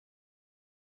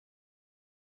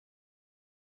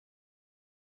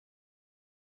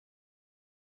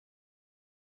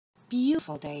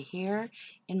beautiful day here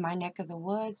in my neck of the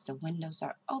woods. The windows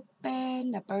are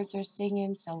open, the birds are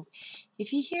singing. So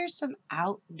if you hear some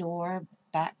outdoor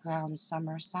background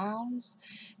summer sounds,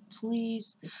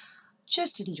 please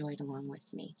just enjoy it along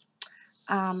with me.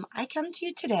 I come to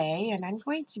you today and I'm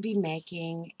going to be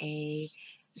making a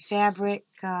fabric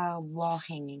wall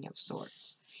hanging of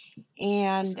sorts.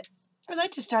 And I'd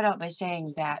like to start out by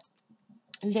saying that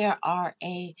there are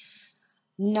a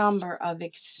number of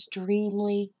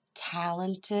extremely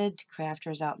talented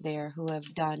crafters out there who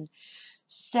have done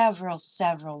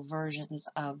several versions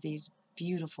of these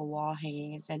beautiful wall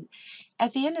hangings. And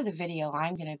at the end of the video,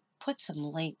 I'm going to put some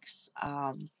links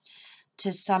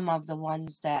to some of the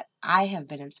ones that I have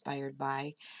been inspired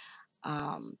by.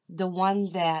 The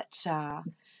one that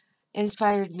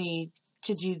inspired me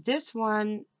to do this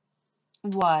one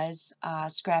was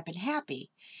Scrap and Happy,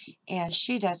 and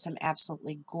she does some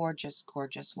absolutely gorgeous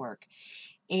work.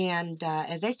 And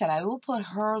as I said, I will put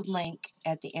her link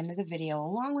at the end of the video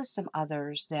along with some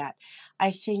others that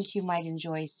I think you might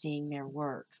enjoy seeing their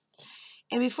work.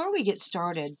 And before we get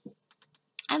started,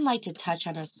 I'd like to touch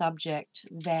on a subject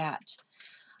that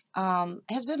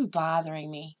has been bothering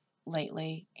me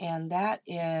lately, and that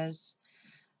is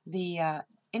the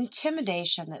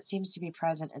intimidation that seems to be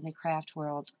present in the craft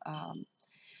world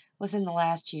within the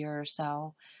last year or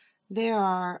so. There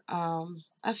are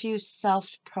a few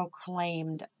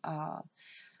self-proclaimed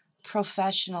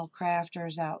professional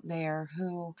crafters out there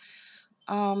who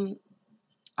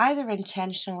either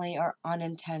intentionally or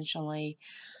unintentionally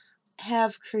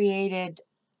have created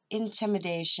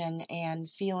intimidation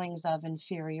and feelings of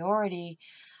inferiority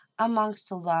amongst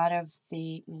a lot of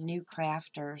the new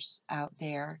crafters out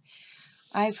there.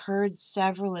 I've heard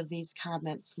several of these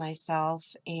comments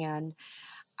myself, and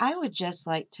I would just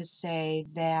like to say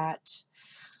that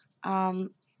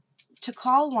to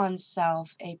call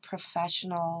oneself a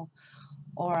professional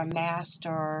or a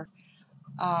master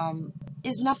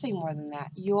is nothing more than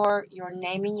that. You're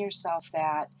naming yourself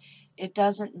that. It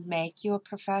doesn't make you a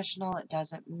professional. It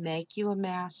doesn't make you a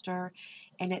master,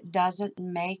 and it doesn't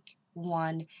make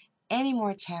one any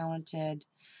more talented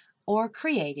or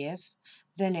creative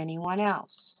than anyone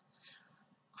else.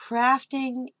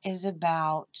 Crafting is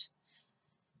about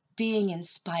being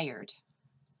inspired,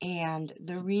 and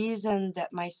the reason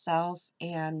that myself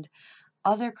and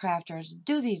other crafters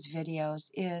do these videos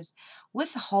is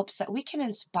with the hopes that we can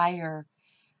inspire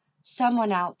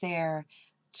someone out there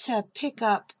to pick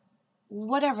up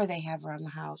whatever they have around the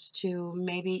house, to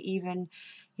maybe even,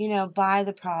 buy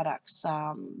the products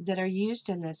that are used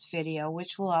in this video,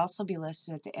 which will also be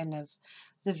listed at the end of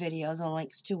the video, the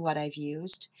links to what I've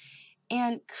used,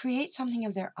 and create something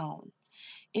of their own.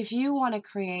 If you want to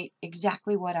create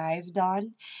exactly what I've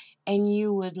done and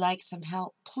you would like some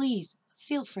help, please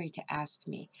feel free to ask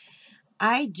me.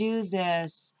 I do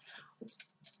this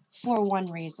for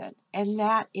one reason, and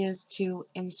that is to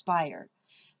inspire,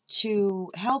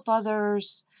 to help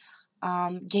others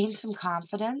gain some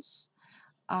confidence,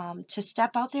 to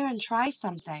step out there and try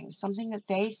something that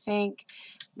they think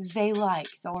they like,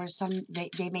 or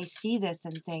they may see this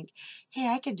and think, hey,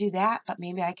 I could do that, but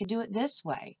maybe I could do it this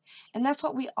way. And that's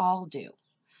what we all do.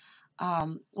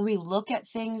 We look at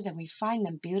things and we find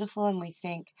them beautiful and we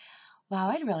think, wow,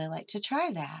 I'd really like to try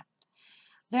that.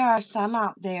 There are some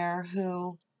out there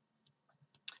who,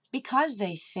 because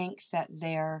they think that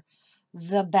they're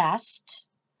the best,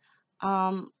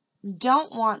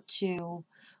 don't want to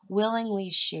willingly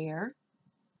share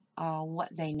what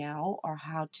they know or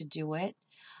how to do it.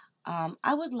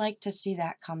 I would like to see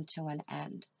that come to an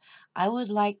end. I would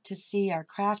like to see our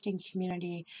crafting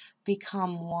community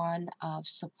become one of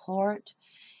support,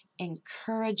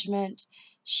 encouragement,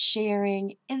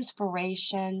 sharing,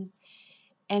 inspiration,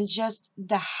 and just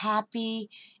the happy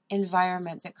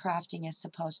environment that crafting is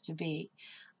supposed to be.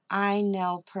 I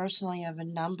know personally of a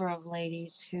number of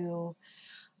ladies who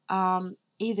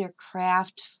either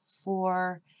craft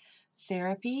for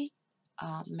therapy.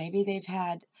 Maybe they've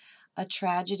had a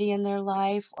tragedy in their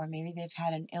life, or maybe they've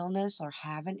had an illness or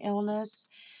have an illness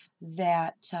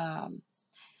that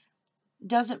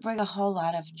doesn't bring a whole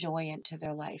lot of joy into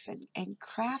their life. And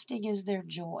crafting is their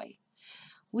joy.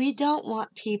 We don't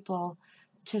want people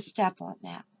to step on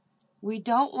that. We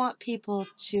don't want people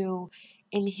to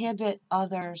inhibit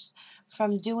others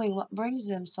from doing what brings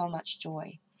them so much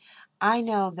joy. I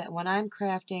know that when I'm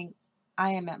crafting,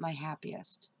 I am at my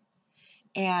happiest.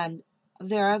 And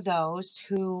there are those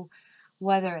who,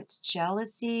 whether it's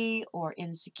jealousy or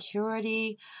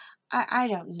insecurity, I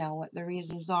don't know what the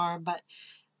reasons are, but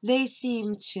they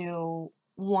seem to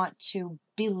want to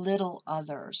belittle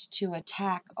others, to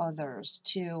attack others,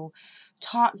 to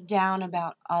talk down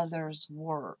about others'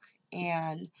 work.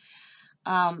 And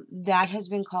that has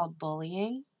been called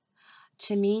bullying.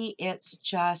 To me, it's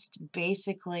just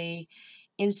basically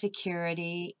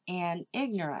insecurity and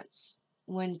ignorance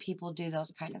when people do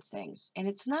those kind of things. And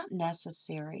it's not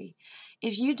necessary.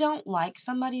 If you don't like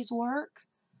somebody's work,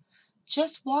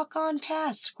 just walk on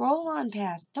past, scroll on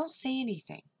past. Don't say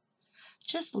anything.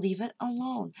 Just leave it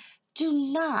alone. Do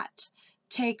not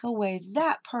take away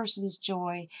that person's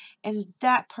joy and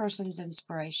that person's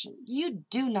inspiration. You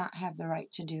do not have the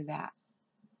right to do that.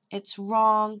 It's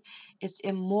wrong. It's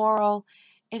immoral.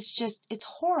 It's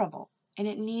horrible. And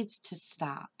it needs to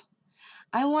stop.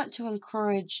 I want to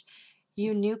encourage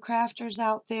you new crafters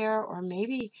out there, or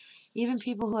maybe even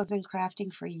people who have been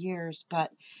crafting for years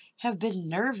but have been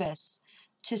nervous,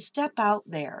 to step out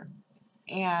there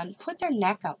and put their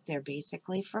neck out there,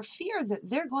 basically, for fear that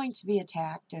they're going to be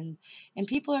attacked and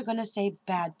people are going to say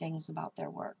bad things about their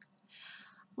work.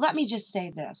 Let me just say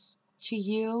this to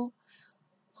you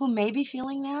who may be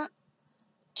feeling that.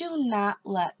 Do not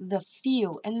let the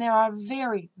few, and there are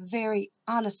very, very,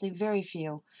 honestly, very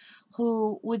few,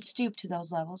 who would stoop to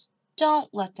those levels.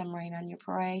 Don't let them rain on your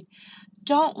parade.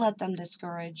 Don't let them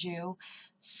discourage you.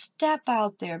 Step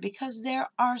out there, because there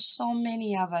are so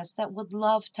many of us that would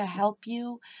love to help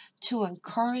you, to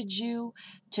encourage you,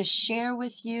 to share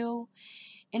with you.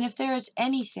 And if there is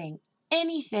anything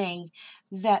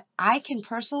that I can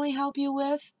personally help you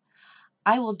with,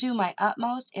 I will do my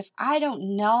utmost. If I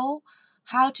don't know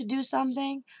how to do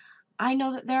something, I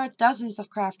know that there are dozens of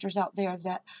crafters out there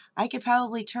that I could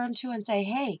probably turn to and say,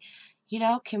 hey,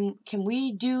 can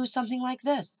we do something like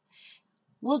this?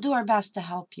 We'll do our best to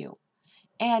help you.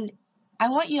 And I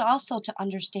want you also to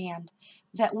understand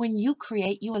that when you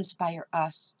create, you inspire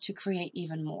us to create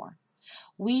even more.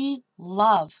 We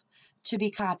love to be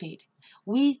copied.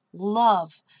 We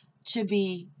love to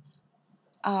be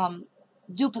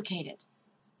duplicated,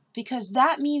 because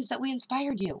that means that we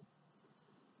inspired you.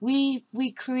 We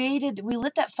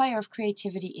lit that fire of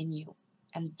creativity in you.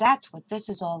 And that's what this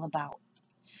is all about.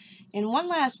 And one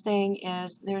last thing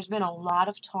is, there's been a lot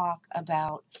of talk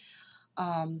about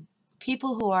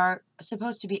people who are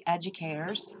supposed to be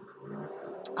educators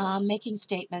making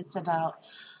statements about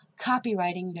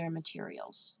copywriting their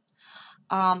materials.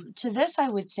 To this, I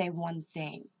would say one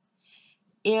thing.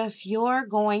 If you're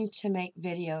going to make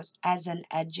videos as an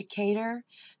educator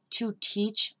to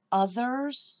teach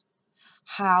others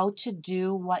how to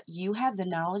do what you have the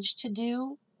knowledge to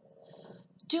do,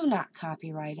 do not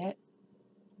copyright it.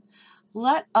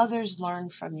 Let others learn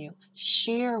from you.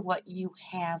 Share what you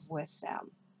have with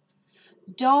them.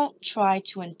 Don't try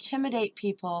to intimidate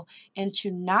people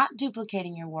into not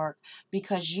duplicating your work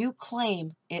because you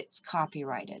claim it's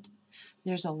copyrighted.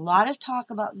 There's a lot of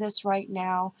talk about this right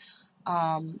now,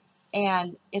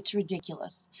 and it's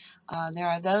ridiculous. There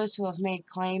are those who have made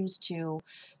claims to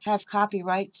have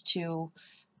copyrights to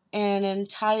an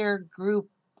entire group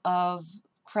of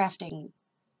crafting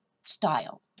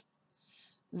style.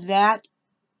 That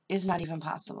is not even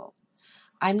possible.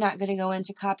 I'm not going to go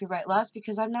into copyright laws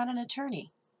because I'm not an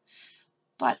attorney.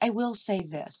 But I will say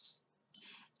this.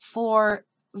 For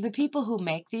the people who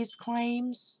make these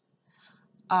claims,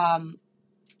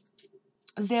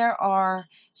 there are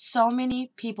so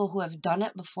many people who have done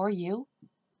it before you.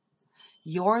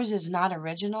 Yours is not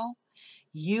original.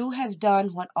 You have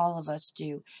done what all of us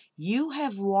do. You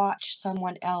have watched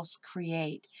someone else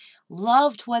create,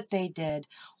 loved what they did,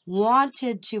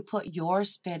 wanted to put your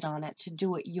spin on it, to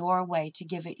do it your way, to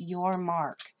give it your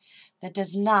mark. That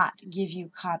does not give you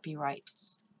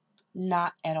copyrights.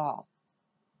 Not at all.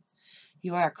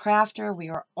 You are a crafter. We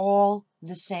are all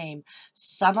the same.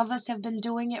 Some of us have been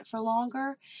doing it for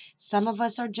longer. Some of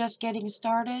us are just getting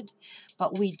started.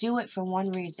 But we do it for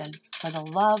one reason, for the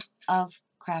love of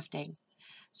crafting.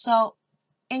 So,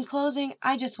 in closing,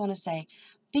 I just want to say,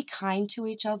 be kind to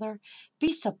each other.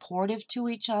 Be supportive to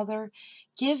each other.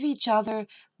 Give each other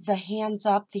the hands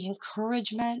up, the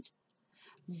encouragement,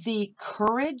 the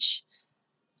courage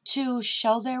to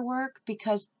show their work,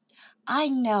 because I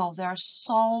know there are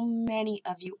so many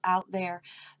of you out there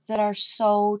that are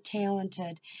so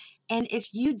talented. And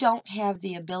if you don't have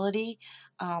the ability,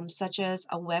 such as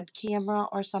a web camera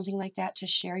or something like that, to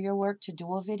share your work, to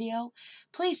do a video,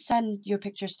 please send your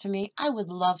pictures to me. I would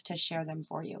love to share them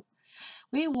for you.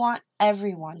 We want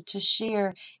everyone to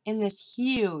share in this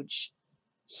huge,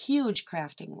 huge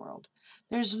crafting world.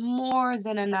 There's more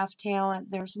than enough talent.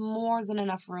 There's more than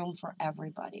enough room for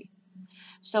everybody.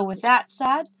 So with that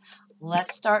said,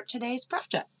 let's start today's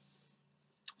project.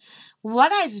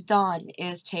 What I've done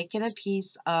is taken a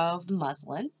piece of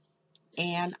muslin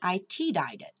and I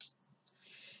tea-dyed it.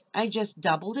 I just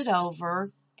doubled it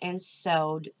over and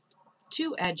sewed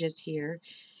two edges here,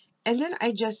 and then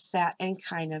I just sat and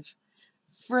kind of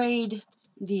frayed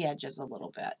the edges a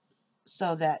little bit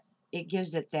so that it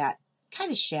gives it that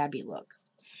kind of shabby look.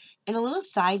 And a little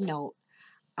side note,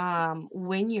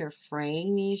 when you're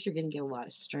fraying these, you're going to get a lot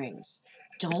of strings.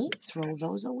 Don't throw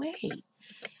those away.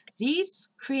 These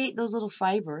create those little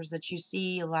fibers that you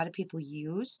see a lot of people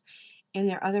use in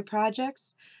their other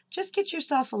projects. Just get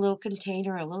yourself a little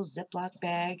container, a little Ziploc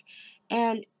bag,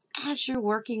 and as you're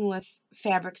working with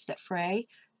fabrics that fray,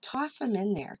 toss them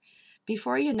in there.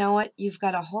 Before you know it, you've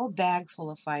got a whole bag full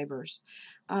of fibers.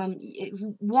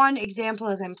 One example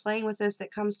as I'm playing with this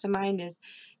that comes to mind is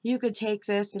you could take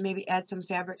this and maybe add some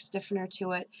fabric stiffener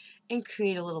to it and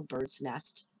create a little bird's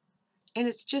nest. And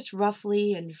it's just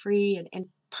roughly and free and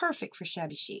perfect for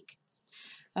shabby chic.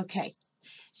 Okay,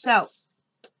 so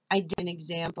I did an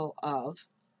example of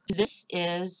this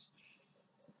is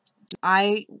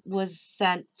it was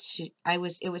sent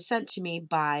to me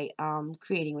by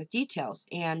Creating with Details,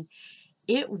 and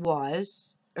it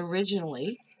was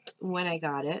originally, when I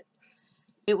got it,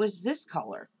 it was this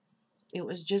color. It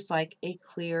was just like a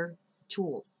clear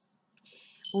tulle.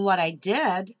 What I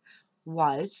did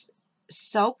was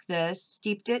soak this,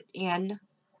 steeped it in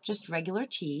just regular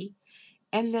tea,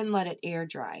 and then let it air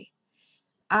dry.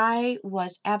 I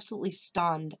was absolutely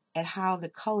stunned at how the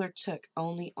color took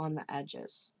only on the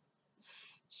edges.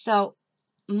 So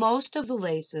most of the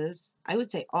laces, I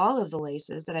would say all of the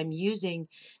laces that I'm using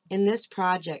in this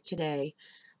project today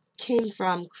came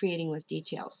from Creating with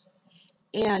Details.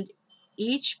 And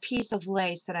each piece of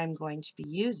lace that I'm going to be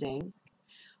using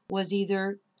was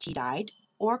either tea dyed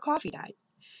or coffee dyed.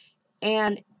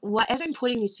 And as I'm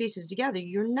putting these pieces together,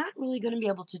 you're not really going to be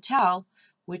able to tell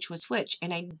which was which.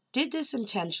 And I did this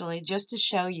intentionally just to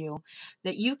show you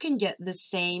that you can get the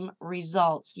same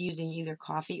results using either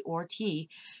coffee or tea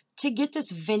to get this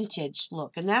vintage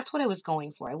look. And that's what I was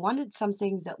going for. I wanted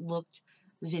something that looked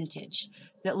vintage,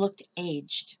 that looked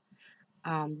aged.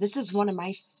 This is one of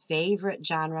my favorite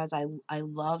genres. I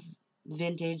love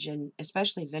vintage, and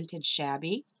especially vintage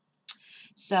shabby.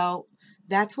 So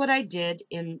that's what I did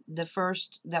in the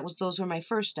first, those were my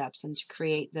first steps and to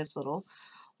create this little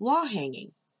wall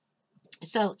hanging.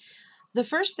 So the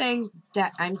first thing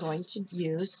that I'm going to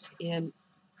use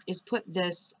is put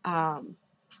this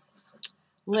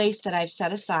lace that I've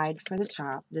set aside for the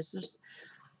top. This is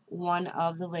one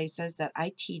of the laces that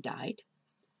I tea dyed.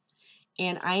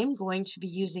 And I am going to be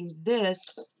using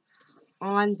this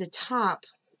on the top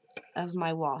of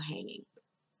my wall hanging.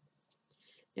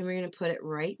 And we're going to put it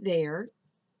right there.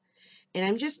 And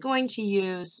I'm just going to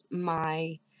use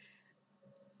my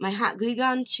hot glue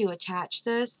gun to attach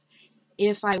this.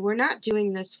 If I were not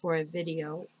doing this for a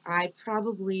video, I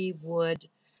probably would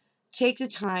take the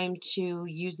time to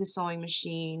use the sewing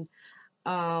machine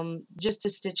just to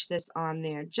stitch this on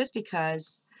there, just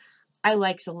because I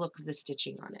like the look of the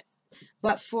stitching on it.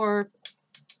 But for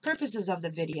purposes of the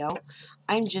video,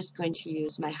 I'm just going to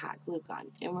use my hot glue gun,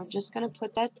 and we're just going to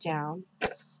put that down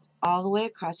all the way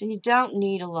across. And you don't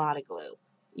need a lot of glue.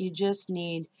 You just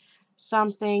need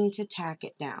something to tack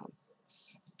it down.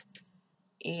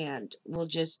 And we'll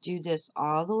just do this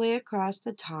all the way across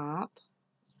the top.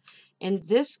 And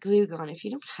this glue gun, if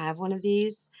you don't have one of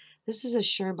these, this is a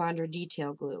Sure Bonder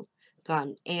detail glue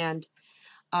gun. And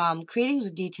Creating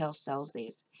with Details sells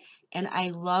these. And I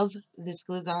love this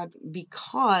glue gun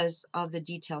because of the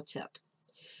detail tip.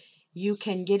 You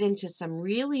can get into some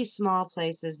really small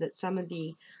places that some of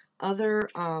the other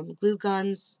glue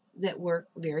guns that work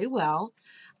very well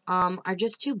are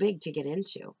just too big to get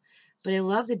into. But I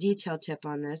love the detail tip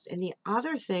on this. And the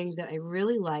other thing that I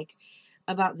really like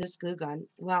about this glue gun,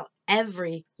 well,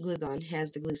 every glue gun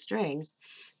has the glue strings.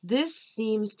 This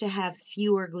seems to have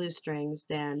fewer glue strings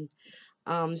than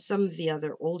some of the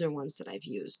other older ones that I've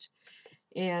used.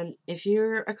 And if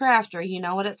you're a crafter, you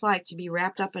know what it's like to be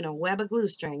wrapped up in a web of glue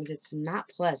strings. It's not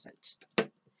pleasant.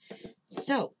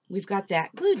 So we've got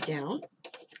that glued down,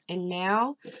 and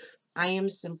now I am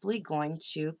simply going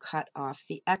to cut off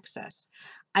the excess.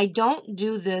 I don't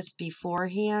do this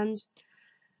beforehand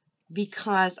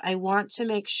because I want to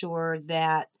make sure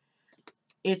that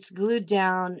it's glued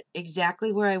down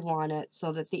exactly where I want it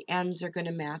so that the ends are going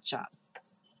to match up.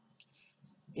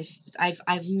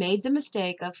 I've made the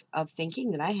mistake of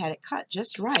thinking that I had it cut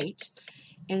just right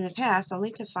in the past,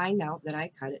 only to find out that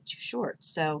I cut it too short.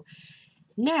 So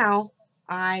now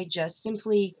I just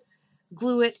simply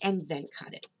glue it and then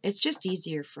cut it. It's just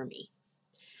easier for me.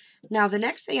 Now the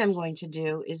next thing I'm going to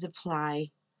do is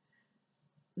apply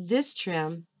this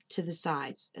trim to the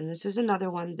sides. And this is another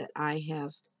one that I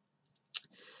have,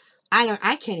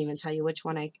 I can't even tell you which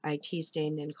one I tea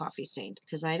stained and coffee stained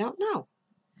because I don't know.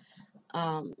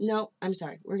 No, I'm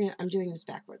sorry. I'm doing this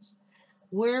backwards.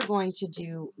 We're going to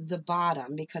do the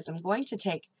bottom because I'm going to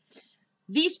take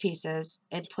these pieces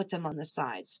and put them on the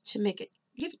sides to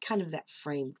give it kind of that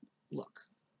framed look.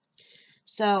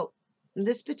 So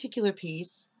this particular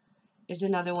piece is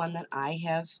another one that I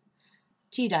have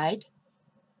tea dyed,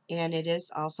 and it is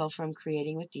also from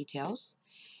Creating with Details.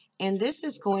 And this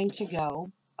is going to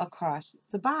go across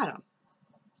the bottom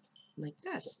like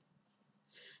this.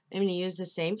 I'm going to use the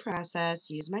same process,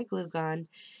 use my glue gun,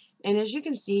 and as you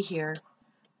can see here,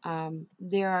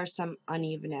 there are some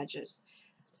uneven edges.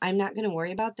 I'm not going to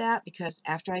worry about that because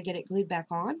after I get it glued back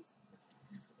on,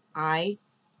 I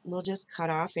will just cut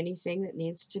off anything that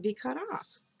needs to be cut off.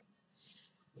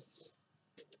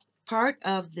 Part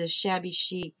of the shabby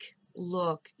chic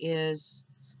look is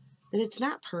that it's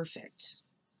not perfect.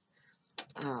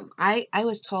 I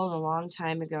was told a long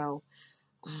time ago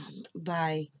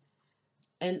by,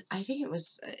 and I think it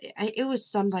was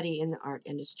somebody in the art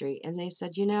industry, and they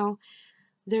said, you know,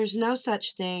 there's no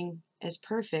such thing as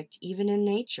perfect, even in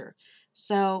nature.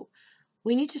 So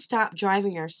we need to stop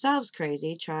driving ourselves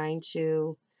crazy trying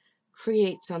to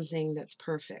create something that's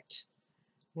perfect.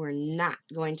 We're not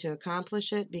going to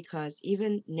accomplish it because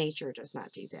even nature does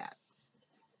not do that.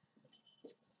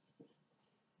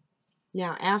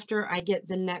 Now, after I get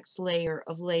the next layer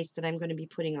of lace that I'm going to be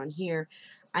putting on here,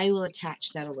 I will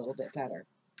attach that a little bit better.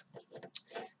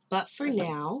 But for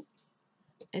now,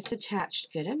 it's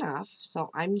attached good enough, so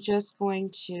I'm just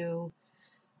going to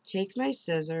take my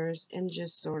scissors and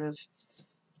just sort of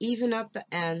even up the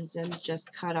ends and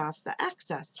just cut off the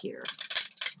excess here.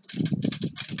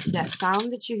 That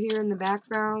sound that you hear in the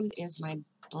background is my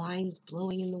blinds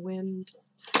blowing in the wind.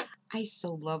 I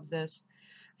so love this.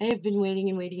 I have been waiting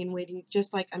and waiting and waiting,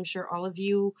 just like I'm sure all of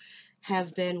you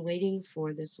have been waiting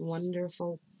for this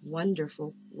wonderful,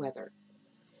 wonderful weather.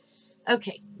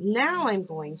 Okay, now I'm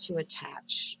going to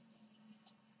attach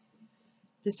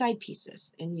the side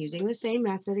pieces and using the same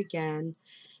method again.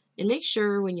 And make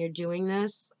sure when you're doing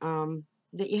this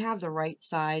that you have the right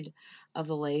side of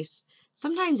the lace.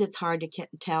 Sometimes it's hard to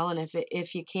tell, and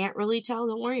if you can't really tell,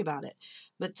 don't worry about it.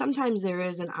 But sometimes there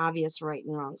is an obvious right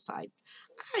and wrong side.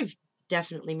 I've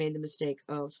definitely made the mistake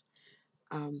of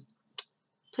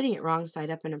putting it wrong side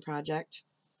up in a project.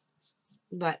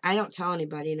 But I don't tell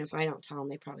anybody, and if I don't tell them,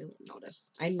 they probably won't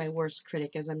notice. I'm my worst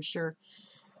critic, as I'm sure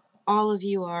all of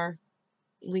you are.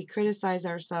 We criticize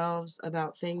ourselves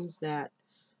about things that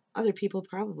other people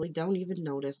probably don't even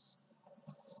notice.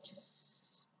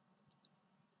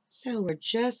 So we're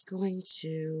just going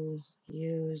to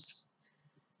use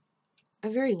a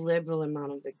very liberal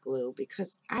amount of the glue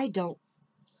because I don't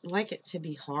like it to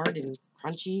be hard and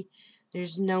crunchy.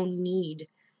 There's no need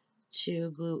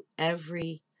to glue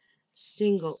every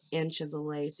single inch of the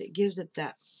lace. It gives it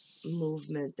that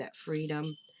movement, that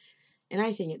freedom, and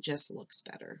I think it just looks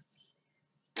better.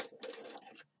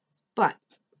 But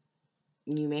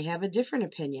you may have a different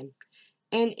opinion.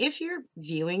 And if you're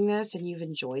viewing this and you've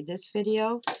enjoyed this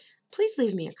video, please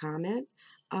leave me a comment.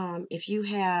 If you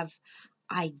have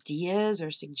ideas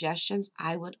or suggestions,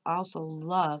 I would also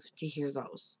love to hear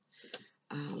those.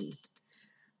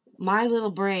 My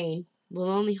little brain will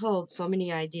only hold so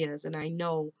many ideas, and I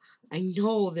know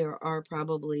there are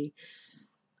probably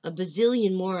a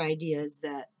bazillion more ideas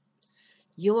that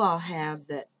you all have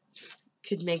that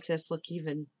could make this look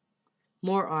even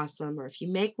more awesome. Or if you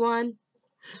make one,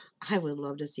 I would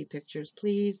love to see pictures,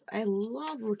 please. I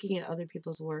love looking at other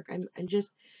people's work. I'm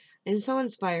so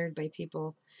inspired by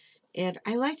people. And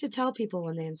I like to tell people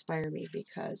when they inspire me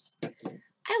because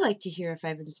I like to hear if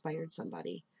I've inspired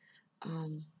somebody.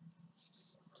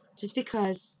 Just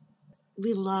because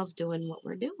we love doing what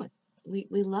we're doing. We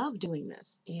love doing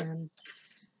this. And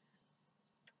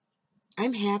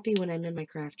I'm happy when I'm in my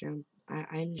craft room.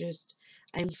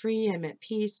 I'm free, I'm at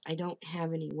peace, I don't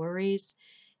have any worries.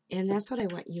 And that's what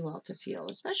I want you all to feel,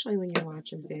 especially when you're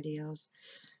watching videos.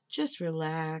 Just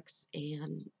relax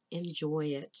and enjoy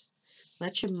it.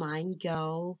 Let your mind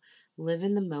go, live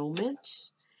in the moment,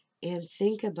 and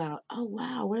think about, oh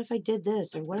wow, what if I did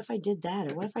this, or what if I did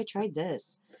that, or what if I tried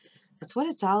this? That's what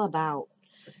it's all about.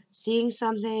 Seeing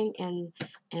something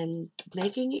and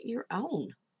making it your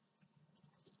own.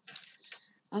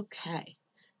 Okay,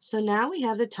 so now we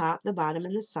have the top, the bottom,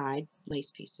 and the side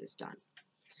lace pieces done.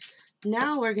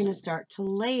 Now we're going to start to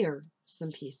layer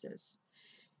some pieces.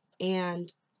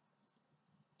 And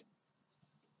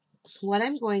what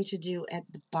I'm going to do at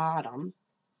the bottom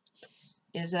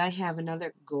is that I have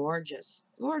another gorgeous,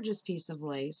 gorgeous piece of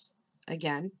lace,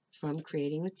 again, from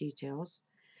Creating with Details,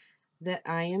 that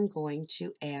I am going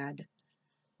to add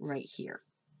right here.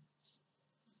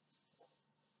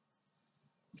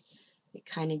 It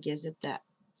kind of gives it that,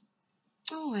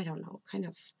 oh, I don't know, kind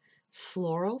of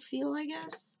floral feel, I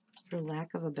guess, for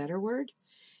lack of a better word.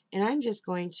 And I'm just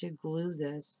going to glue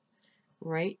this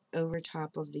right over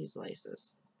top of these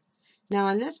laces. Now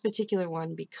on this particular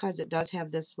one, because it does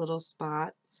have this little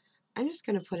spot, I'm just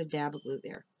going to put a dab of glue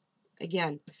there.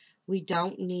 Again, we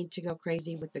don't need to go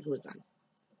crazy with the glue gun.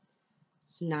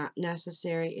 It's not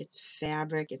necessary. It's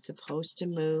fabric. It's supposed to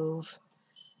move.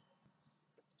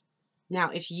 Now,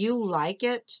 if you like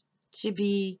it to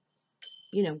be,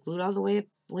 glued all the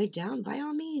way down, by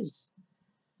all means,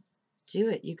 do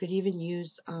it. You could even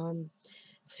use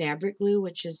fabric glue,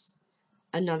 which is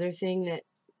another thing that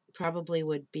probably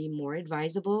would be more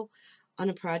advisable on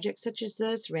a project such as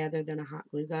this rather than a hot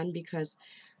glue gun, because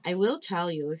I will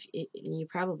tell you, and you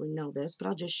probably know this, but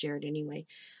I'll just share it anyway.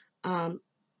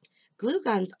 Glue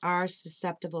guns are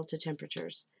susceptible to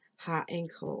temperatures, hot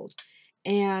and cold,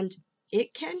 and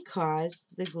it can cause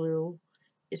the glue,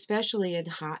 especially in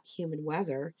hot, humid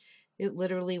weather, it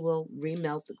literally will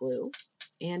remelt the glue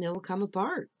and it'll come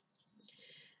apart.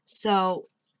 So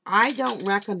I don't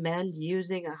recommend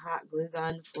using a hot glue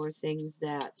gun for things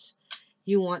that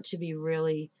you want to be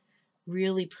really,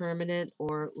 really permanent,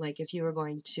 or like if you were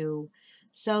going to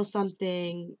sell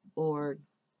something or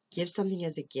give something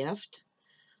as a gift.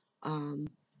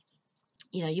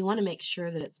 You want to make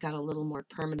sure that it's got a little more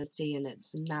permanency and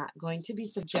it's not going to be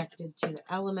subjected to the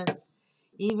elements,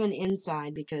 even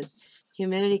inside, because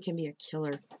humidity can be a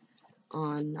killer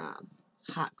on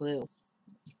hot glue.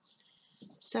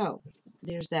 So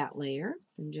there's that layer.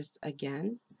 I'm just,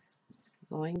 again,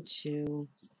 going to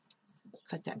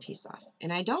cut that piece off.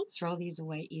 And I don't throw these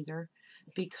away either,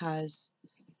 because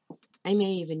I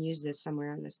may even use this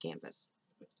somewhere on this canvas.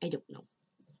 I don't know.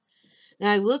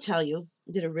 Now I will tell you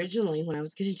that originally when I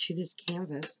was going to do this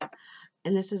canvas,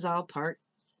 and this is all part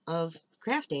of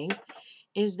crafting,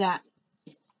 is that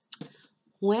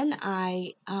when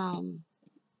I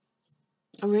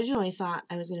originally thought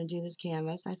I was going to do this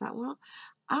canvas, I thought, well,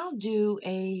 I'll do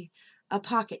a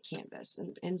pocket canvas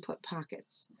and put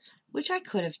pockets, which I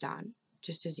could have done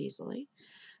just as easily.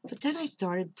 But then I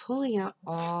started pulling out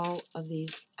all of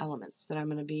these elements that I'm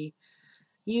going to be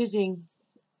using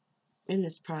in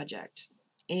this project.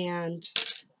 And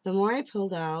the more I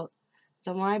pulled out,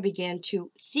 the more I began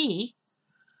to see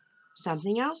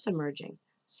something else emerging.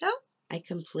 So I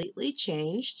completely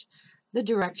changed the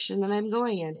direction that I'm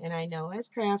going in. And I know as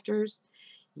crafters,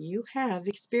 you have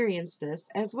experienced this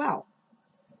as well.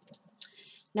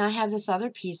 Now I have this other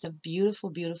piece of beautiful,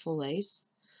 beautiful lace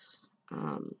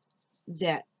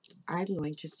that I'm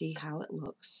going to see how it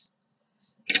looks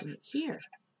right here.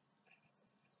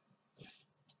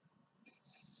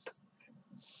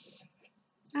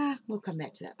 We'll come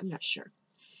back to that. I'm not sure.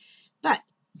 But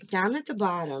down at the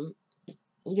bottom,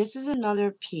 this is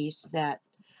another piece that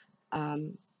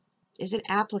is an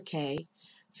applique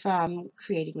from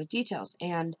Creating with Details.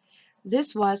 And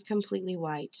this was completely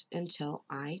white until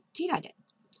I tea-dyed it.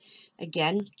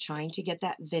 Again, trying to get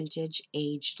that vintage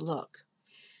aged look.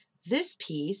 This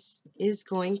piece is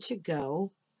going to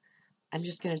go, I'm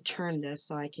just going to turn this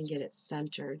so I can get it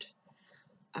centered,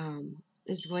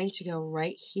 is going to go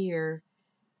right here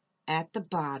at the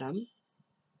bottom,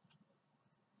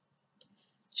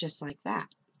 just like that.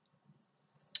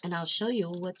 And I'll show you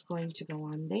what's going to go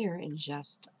on there in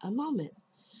just a moment.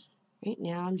 Right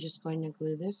now I'm just going to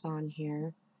glue this on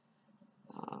here.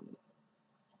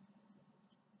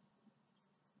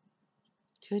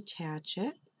 To attach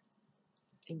it.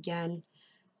 Again,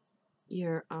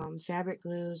 your fabric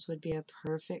glues would be a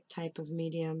perfect type of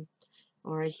medium,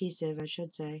 or adhesive I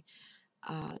should say,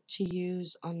 to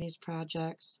use on these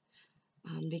projects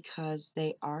because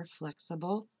they are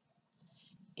flexible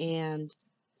and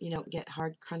you don't get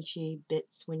hard crunchy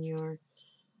bits when you're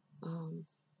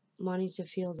wanting to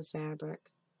feel the fabric.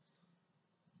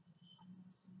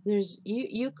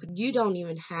 You don't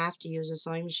even have to use a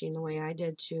sewing machine the way I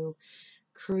did to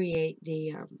create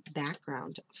the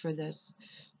background for this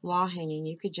wall hanging.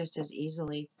 You could just as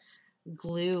easily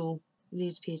glue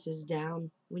these pieces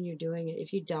down when you're doing it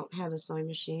if you don't have a sewing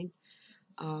machine.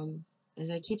 As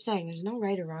I keep saying, there's no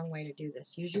right or wrong way to do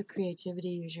this. Use your creativity,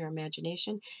 use your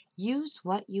imagination, use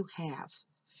what you have,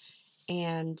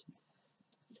 and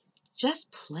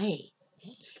just play.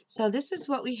 So this is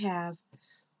what we have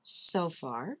so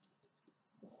far.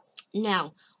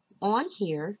 Now, on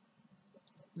here,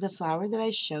 the flower that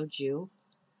I showed you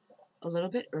a little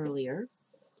bit earlier,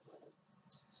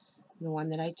 the one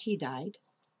that I tea-dyed,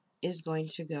 is going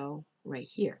to go right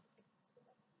here.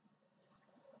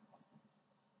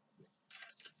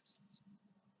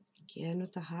 Again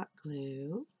with the hot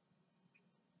glue.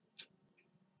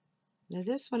 Now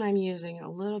this one I'm using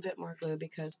a little bit more glue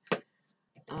because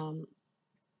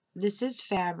this is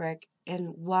fabric, and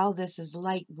while this is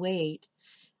lightweight,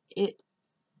 it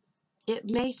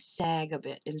may sag a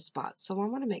bit in spots. So I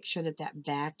want to make sure that that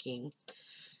backing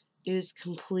is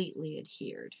completely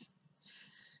adhered.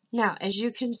 Now, as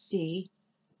you can see,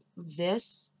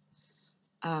 this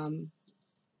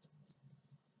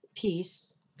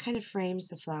piece kind of frames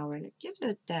the flower, and it gives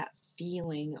it that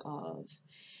feeling of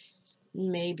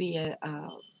maybe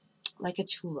like a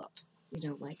tulip,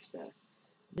 like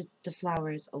the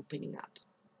flower is opening up.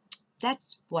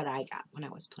 That's what I got when I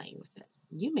was playing with it.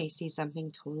 You may see something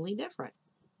totally different.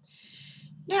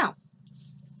 Now,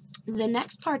 the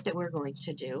next part that we're going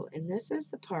to do, and this is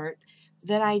the part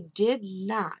that I did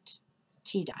not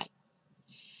tea dye.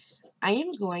 I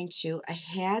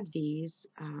had these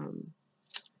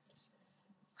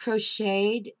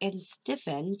crocheted and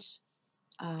stiffened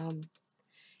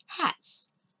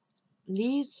hats.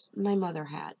 These my mother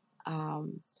had.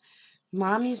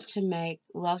 Mom used to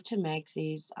love to make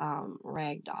these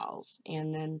rag dolls,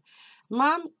 and then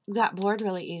Mom got bored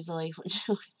really easily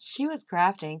when she was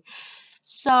crafting.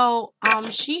 So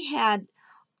she had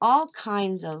all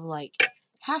kinds of like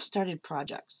half-started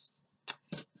projects,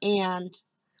 and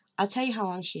I'll tell you how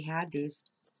long she had these.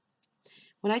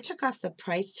 When I took off the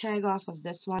price tag off of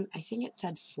this one, I think it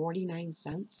said 49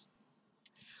 cents.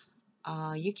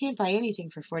 You can't buy anything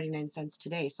for 49 cents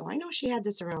today, so I know she had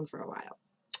this around for a while.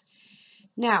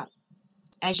 Now,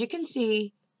 as you can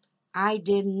see, I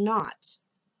did not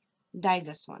dye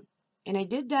this one. And I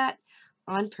did that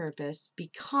on purpose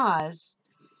because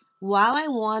while I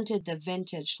wanted the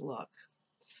vintage look,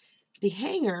 the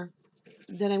hanger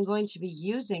that I'm going to be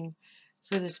using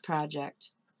for this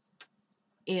project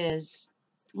is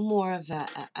more of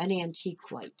an antique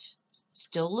white.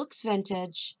 Still looks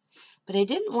vintage, but I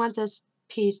didn't want this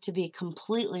piece to be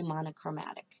completely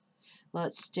monochromatic. Well,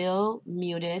 it's still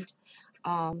muted.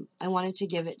 I wanted to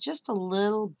give it just a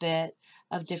little bit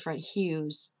of different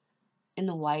hues in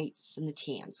the whites and the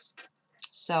tans.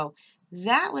 So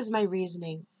that was my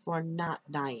reasoning for not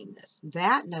dyeing this.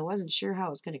 That, and I wasn't sure how it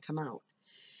was going to come out.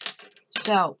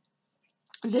 So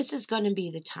this is going to be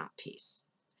the top piece.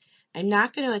 I'm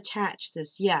not going to attach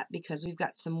this yet because we've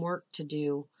got some work to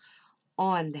do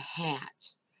on the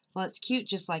hat. Well, it's cute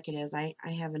just like it is. I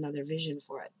have another vision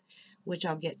for it, which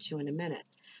I'll get to in a minute.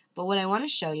 But what I want to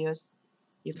show you is,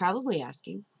 you're probably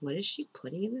asking, what is she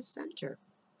putting in the center?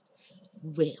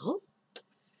 Well,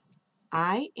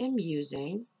 I am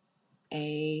using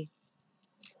a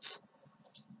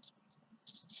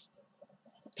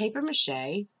paper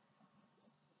mache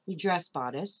dress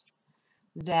bodice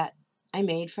that I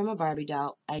made from a Barbie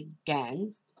doll.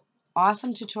 Again,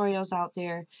 awesome tutorials out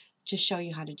there to show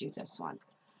you how to do this one.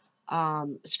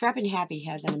 Scrappin' Happy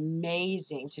has an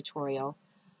amazing tutorial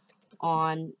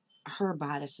on her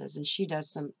bodices, and she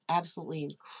does some absolutely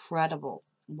incredible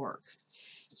work.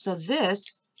 So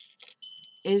this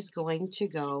is going to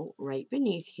go right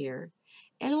beneath here,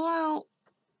 and while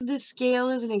the scale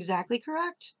isn't exactly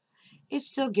correct, it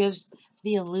still gives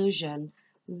the illusion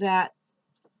that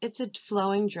it's a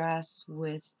flowing dress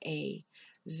with a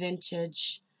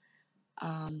vintage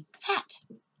hat.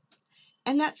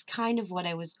 And that's kind of what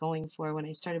I was going for when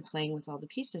I started playing with all the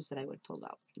pieces that I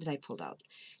pulled out.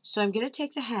 So I'm going to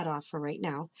take the hat off for right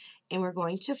now, and we're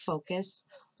going to focus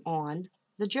on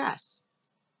the dress.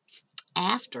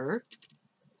 After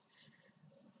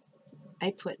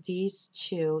I put these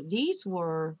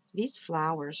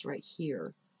flowers right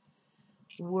here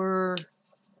were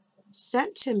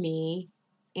sent to me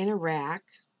in a rack,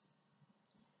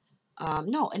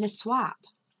 no, in a swap,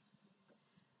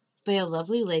 by a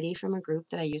lovely lady from a group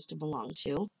that I used to belong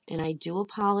to. And I do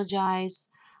apologize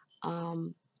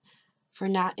for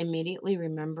not immediately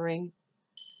remembering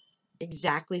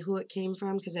exactly who it came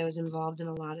from, because I was involved in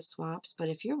a lot of swaps. But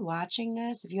if you're watching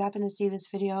this, if you happen to see this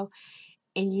video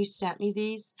and you sent me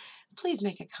these, please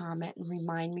make a comment and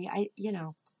remind me.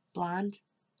 Blonde,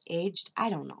 aged,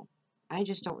 I don't know. I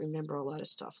just don't remember a lot of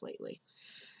stuff lately.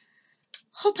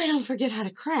 Hope I don't forget how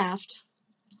to craft.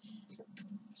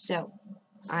 So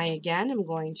I again am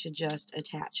going to just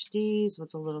attach these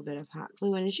with a little bit of hot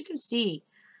glue, and as you can see,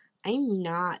 I'm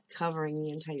not covering the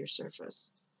entire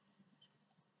surface.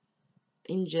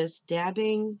 I'm just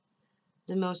dabbing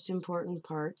the most important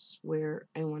parts where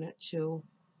I want it to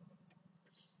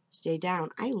stay down.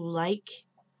 I like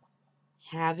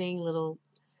having little,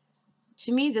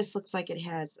 to me this looks like it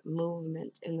has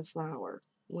movement in the flower,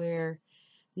 where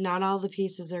not all the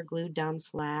pieces are glued down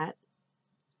flat,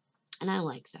 and I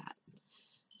like that.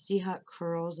 See how it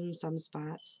curls in some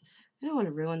spots? I don't want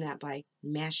to ruin that by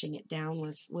mashing it down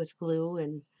with glue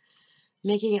and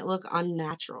making it look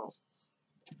unnatural.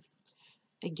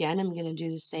 Again, I'm going to do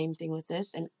the same thing with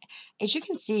this. And as you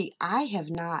can see, I have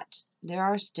not, there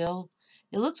are still,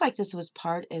 it looks like this was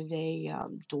part of a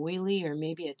doily or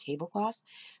maybe a tablecloth.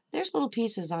 There's little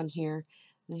pieces on here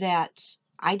that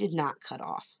I did not cut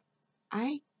off.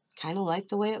 I kind of like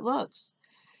the way it looks.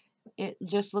 It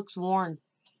just looks worn.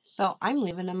 So I'm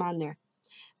leaving them on there.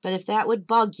 But if that would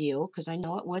bug you, because I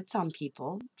know it would some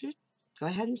people, just go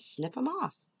ahead and snip them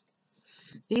off.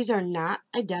 These are not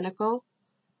identical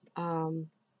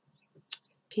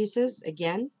pieces.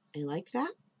 Again, I like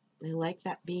that. I like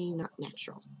that being not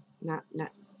natural, not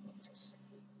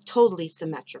totally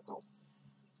symmetrical.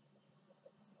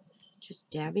 Just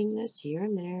dabbing this here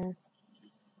and there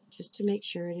just to make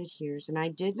sure it adheres. And I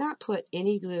did not put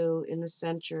any glue in the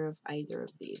center of either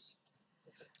of these.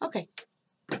 Okay,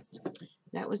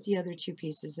 that was the other two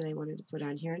pieces that I wanted to put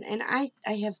on here. And I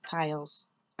have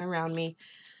piles around me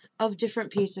of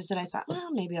different pieces that I thought,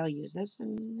 well, maybe I'll use this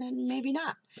and then maybe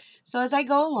not. So as I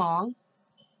go along,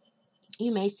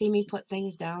 you may see me put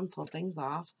things down, pull things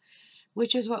off,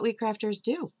 which is what we crafters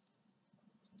do.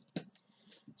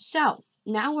 So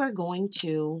now we're going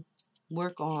to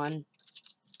work on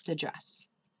the dress.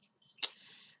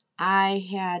 I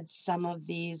had some of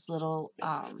these little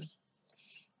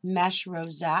mesh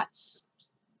rosettes,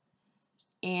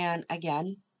 and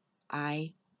again,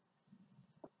 I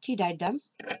tea dyed them,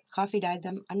 coffee dyed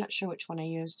them. I'm not sure which one I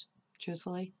used,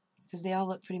 truthfully, because they all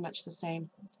look pretty much the same.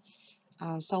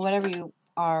 So whatever you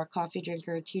are, coffee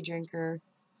drinker, tea drinker,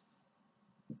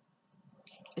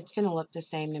 it's going to look the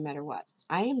same no matter what.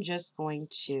 I am just going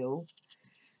to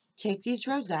take these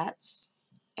rosettes,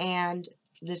 and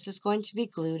this is going to be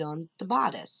glued on the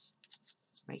bodice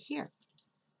right here.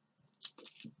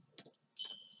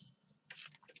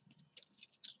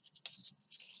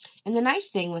 And the nice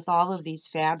thing with all of these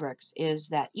fabrics is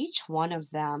that each one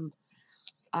of them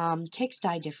takes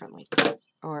dye differently,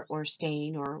 or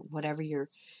stain, or whatever you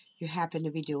happen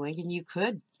to be doing. And you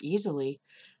could easily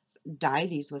dye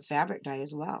these with fabric dye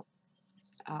as well,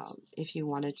 if you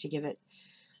wanted to give it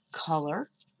color,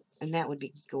 and that would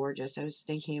be gorgeous. I was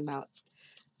thinking about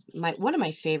one of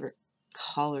my favorite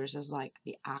colors is like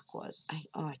the aquas.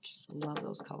 I just love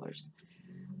those colors.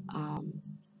 And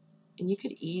you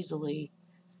could easily,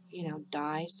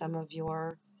 dye some of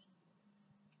your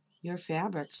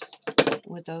fabrics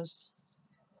with those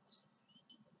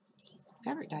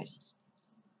fabric dyes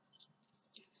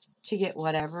to get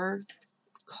whatever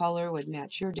color would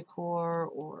match your decor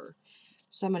or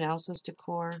someone else's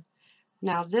decor.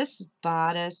 Now this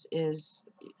bodice is,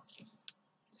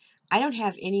 I don't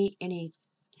have any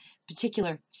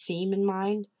particular theme in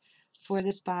mind for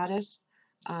this bodice,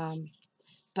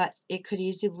 but it could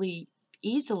easily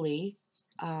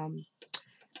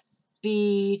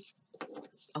be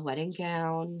a wedding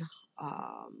gown,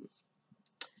 a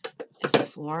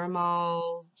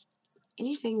formal,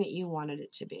 anything that you wanted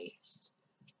it to be.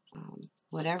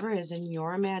 Whatever is in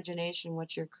your imagination, when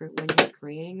you're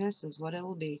creating this, is what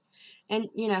it'll be. And,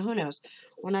 who knows?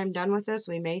 When I'm done with this,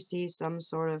 we may see some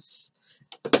sort of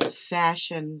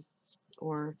fashion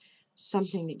or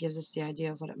something that gives us the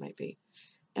idea of what it might be.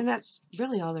 And that's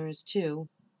really all there is to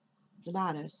the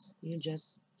bodice. You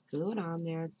just glue it on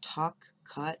there, tuck,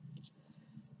 cut.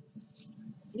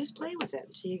 You just play with it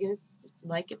until you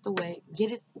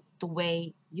get it the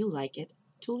way you like it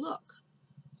to look.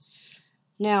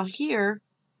 Now here,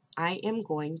 I am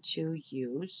going to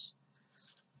use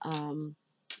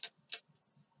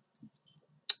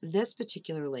this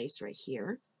particular lace right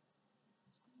here.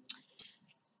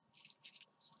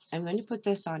 I'm going to put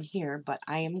this on here, but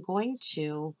I am going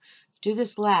to do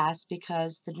this last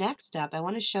because the next step, I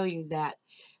want to show you that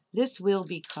this will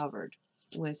be covered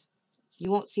with,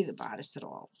 you won't see the bodice at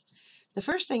all. The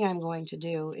first thing I'm going to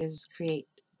do is create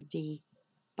the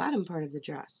bottom part of the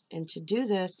dress. And to do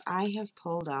this, I have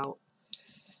pulled out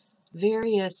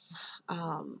various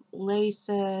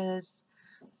laces.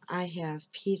 I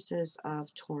have pieces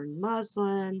of torn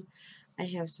muslin. I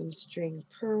have some string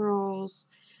pearls.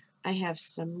 I have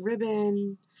some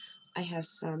ribbon. I have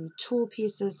some tulle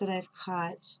pieces that I've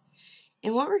cut.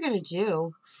 And what we're going to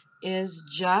do is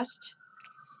just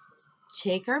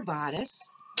take our bodice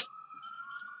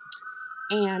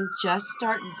and just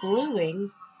start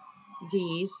gluing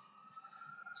these,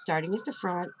 starting at the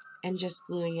front and just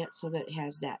gluing it so that it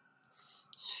has that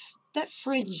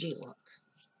fringy look.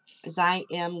 As I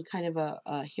am kind of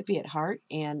a hippie at heart,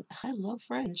 and I love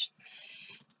fringe.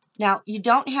 Now, you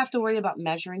don't have to worry about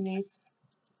measuring these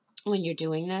when you're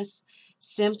doing this,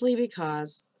 simply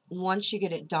because once you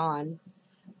get it done,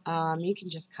 you can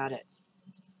just cut it.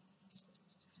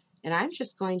 And I'm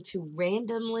just going to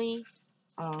randomly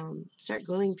start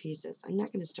gluing pieces. I'm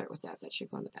not going to start with that. That should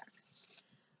go on the back.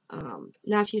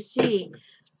 Now, if you see,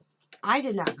 I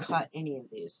did not cut any of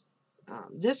these.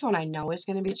 This one I know is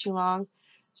going to be too long,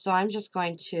 so I'm just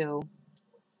going to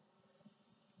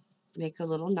make a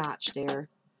little notch there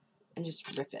and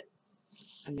just rip it.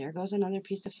 And there goes another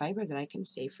piece of fiber that I can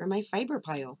save for my fiber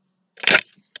pile.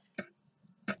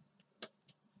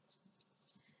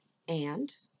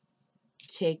 And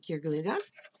take your glue gun,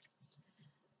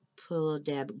 put a little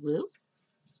dab of glue.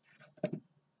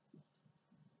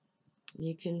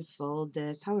 You can fold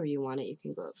this however you want it. You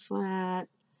can glue it flat.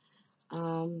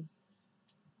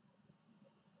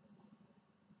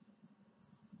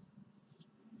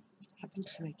 Happened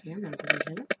to my camera? Did I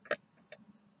hit it?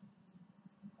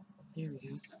 There we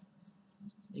go.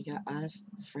 It got out of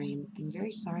frame. I'm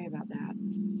very sorry about that.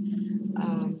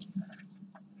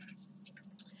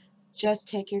 Just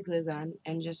take your glue gun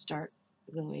and just start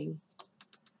gluing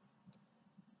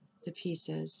the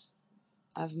pieces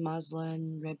of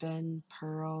muslin, ribbon,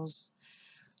 pearls.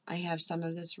 I have some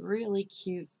of this really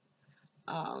cute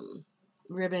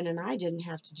ribbon, and I didn't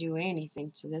have to do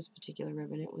anything to this particular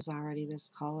ribbon. It was already this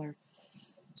color.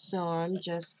 So I'm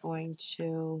just going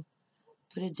to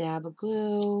put a dab of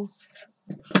glue,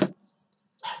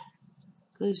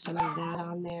 glue some of that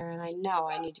on there, and I know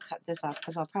I need to cut this off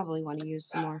because I'll probably want to use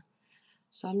some more.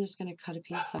 So I'm just going to cut a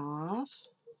piece off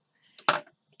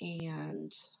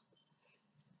and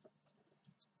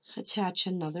attach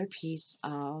another piece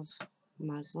of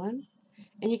muslin.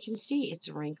 And you can see it's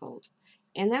wrinkled.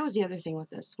 And that was the other thing with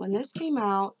this. When this came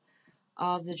out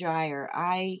of the dryer,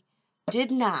 I did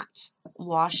not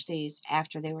wash these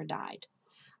after they were dyed.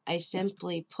 I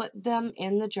simply put them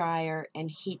in the dryer and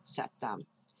heat set them.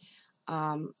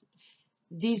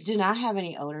 These do not have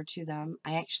any odor to them.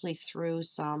 I actually threw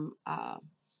some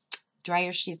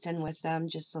dryer sheets in with them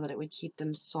just so that it would keep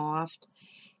them soft,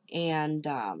 and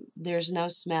there's no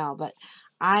smell. But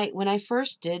when I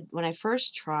first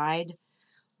tried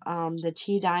the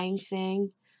tea dyeing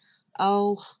thing,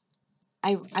 oh,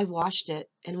 I washed it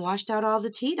and washed out all the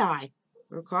tea dye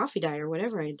or coffee dye or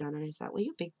whatever I had done, and I thought, well,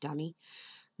 you big dummy,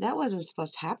 that wasn't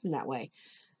supposed to happen that way.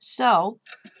 So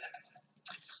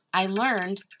I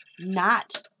learned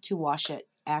not to wash it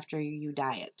after you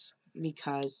dye it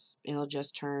because it'll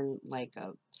just turn like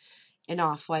an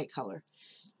off-white color.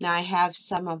 Now I have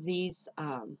some of these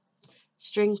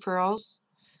string pearls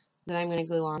that I'm going to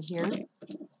glue on here. And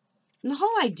the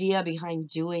whole idea behind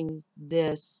doing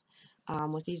this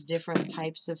with these different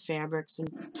types of fabrics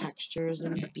and textures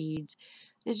and beads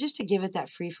is just to give it that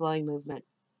free-flowing movement.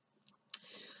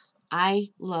 I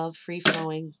love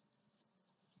free-flowing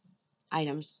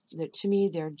items. To me,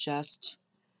 they're just,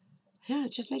 yeah,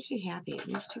 it just makes me happy. It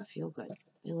makes me feel good.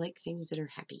 I like things that are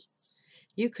happy.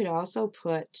 You could also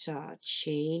put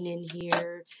chain in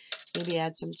here, maybe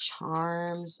add some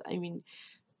charms. I mean,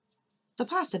 the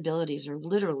possibilities are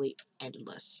literally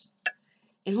endless.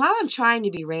 And while I'm trying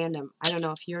to be random, I don't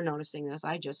know if you're noticing this,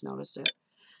 I just noticed it.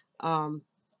 I'm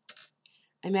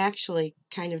actually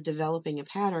kind of developing a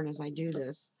pattern as I do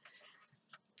this,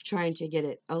 trying to get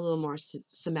it a little more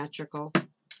symmetrical.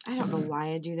 I don't know why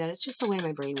I do that. It's just the way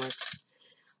my brain works.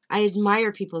 I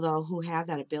admire people, though, who have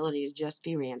that ability to just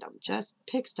be random. Just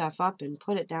pick stuff up and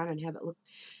put it down and have it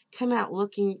come out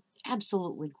looking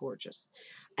absolutely gorgeous.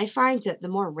 I find that the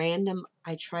more random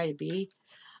I try to be,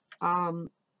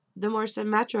 the more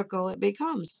symmetrical it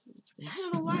becomes. I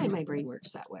don't know why my brain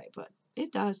works that way, but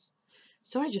it does.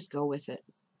 So I just go with it.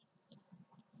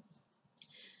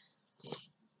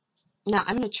 Now,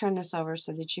 I'm going to turn this over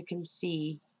so that you can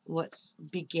see what's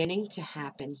beginning to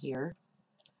happen here.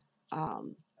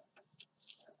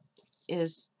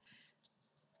 Is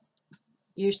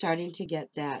you're starting to get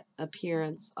that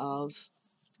appearance of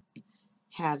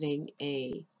having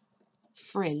a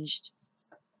fringed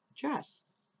dress.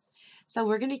 So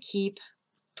we're going to keep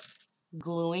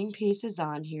gluing pieces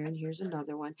on here, and here's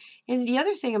another one. And the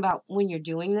other thing about when you're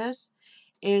doing this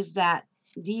is that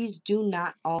these do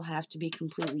not all have to be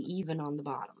completely even on the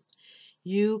bottom.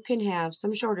 You can have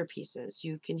some shorter pieces.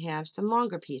 You can have some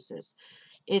longer pieces.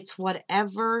 It's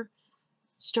whatever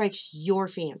strikes your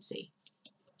fancy.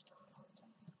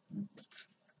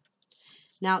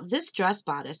 Now, this dress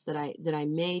bodice that I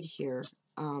made here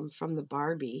from the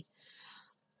Barbie,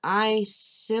 I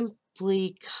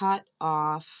simply cut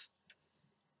off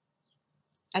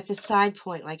at the side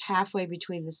point, like halfway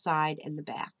between the side and the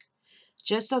back,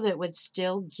 just so that it would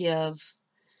still give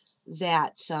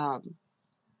that,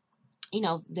 you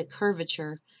know, the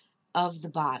curvature of the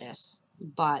bodice,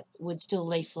 but would still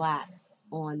lay flat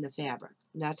on the fabric.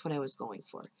 That's what I was going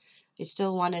for. I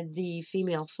still wanted the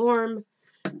female form,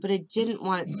 but I didn't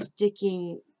want it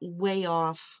sticking way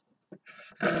off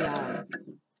the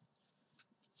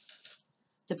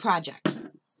project.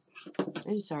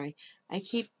 I'm sorry.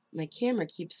 My camera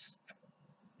keeps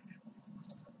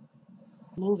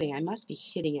moving. I must be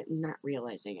hitting it and not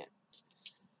realizing it.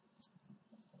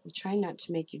 I'm trying not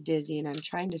to make you dizzy, and I'm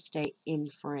trying to stay in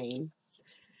frame.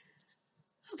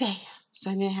 Okay, so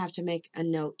I'm going to have to make a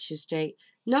note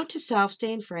to self,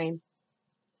 stay in frame.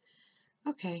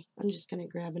 Okay, I'm just going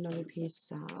to grab another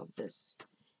piece of this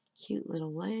cute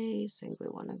little lace and glue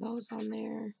one of those on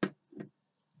there.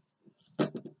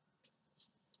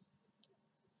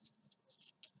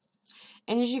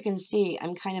 And as you can see,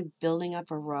 I'm kind of building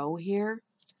up a row here.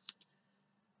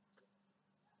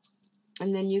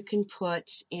 And then you can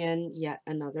put in yet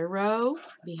another row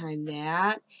behind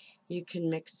that. You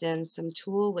can mix in some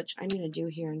tulle, which I'm going to do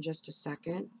here in just a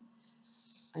second.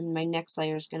 And my next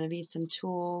layer is going to be some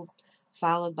tulle,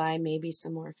 followed by maybe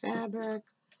some more fabric.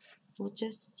 We'll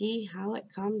just see how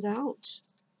it comes out.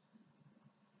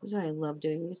 That's why I love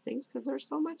doing these things, because they're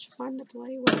so much fun to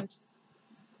play with.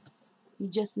 You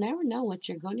just never know what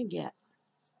you're going to get.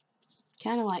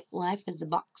 Kind of like life is a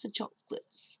box of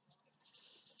chocolates.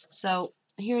 So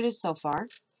here it is so far.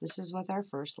 This is with our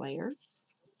first layer.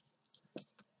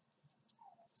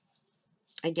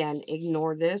 Again,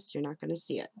 ignore this. You're not going to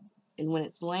see it. And when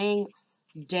it's laying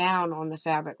down on the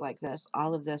fabric like this,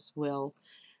 all of this will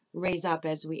raise up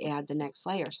as we add the next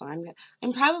layer. So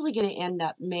I'm probably going to end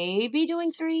up maybe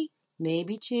doing 3,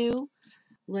 maybe 2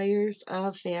 layers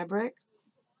of fabric.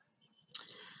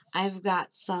 I've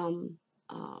got some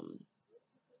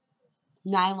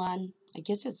nylon, I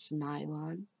guess it's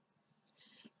nylon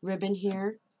ribbon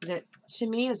here that to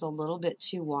me is a little bit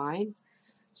too wide.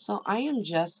 So I am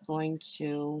just going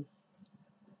to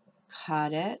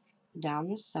cut it down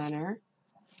the center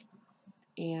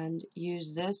and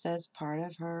use this as part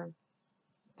of her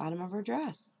bottom of her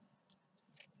dress.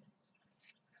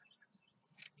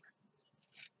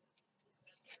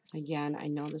 Again, I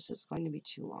know this is going to be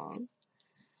too long,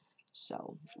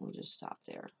 so we'll just stop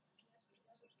there.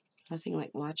 Nothing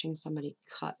like watching somebody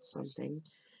cut something.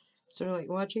 Sort of like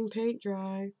watching paint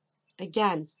dry.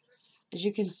 Again, as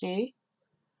you can see,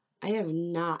 I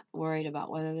am not worried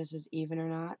about whether this is even or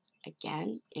not.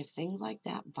 Again, if things like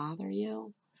that bother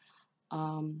you,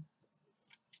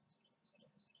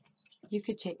 you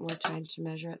could take more time to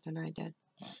measure it than I did.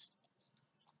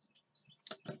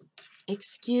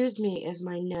 Excuse me if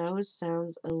my nose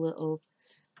sounds a little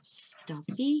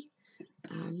stuffy.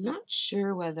 I'm not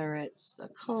sure whether it's a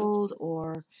cold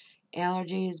or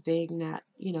allergies being that,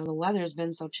 the weather's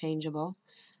been so changeable.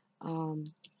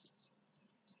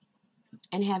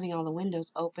 And having all the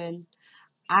windows open.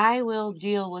 I will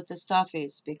deal with the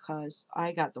stuffies because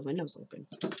I got the windows open.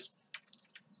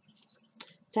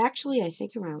 It's actually, I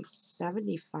think, around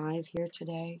 75 here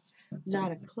today.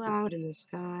 Not a cloud in the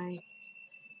sky.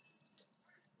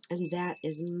 And that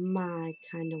is my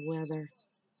kind of weather.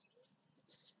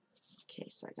 Okay,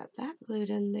 so I got that glued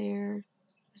in there.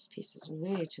 This piece is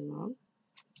way too long.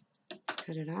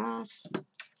 Cut it off. Add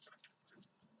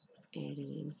it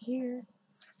in here.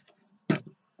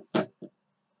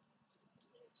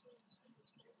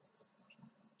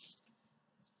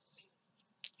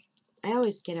 I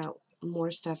always get out more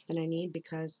stuff than I need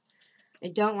because I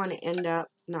don't want to end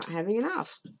up not having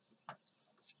enough.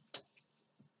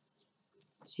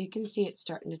 So you can see it's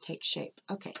starting to take shape.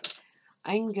 Okay,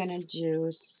 I'm going to do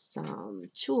some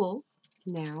tulle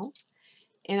now.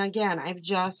 And again, I've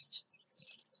just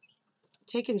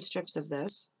taken strips of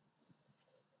this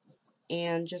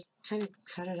and just kind of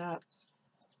cut it up.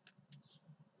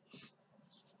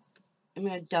 I'm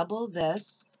going to double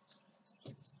this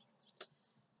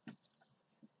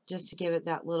just to give it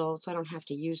that little, so I don't have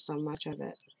to use so much of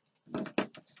it,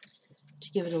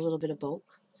 to give it a little bit of bulk.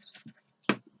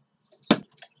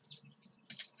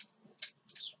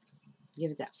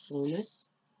 Give it that fullness.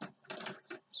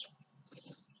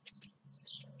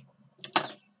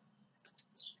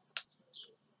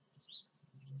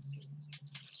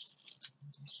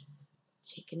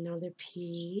 Take another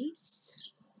piece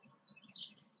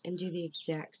and do the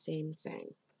exact same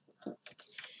thing.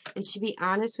 And to be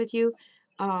honest with you,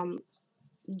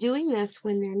 doing this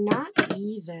when they're not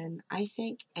even, I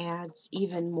think adds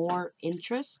even more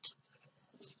interest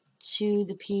to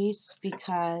the piece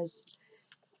because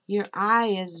your eye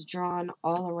is drawn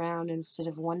all around instead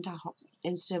of one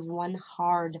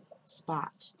hard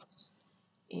spot.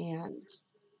 And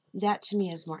that to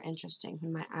me is more interesting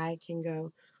when my eye can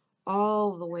go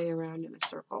all the way around in a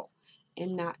circle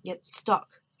and not get stuck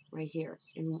right here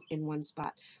in one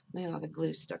spot. Look at all the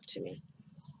glue stuck to me.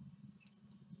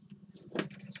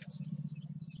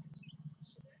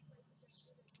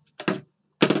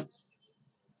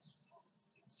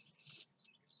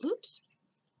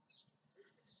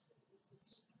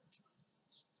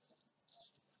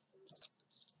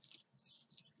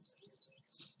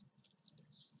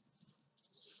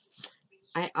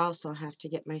 I also have to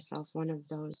get myself one of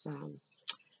those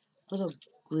little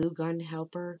glue gun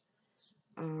helper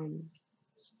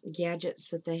gadgets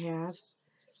that they have,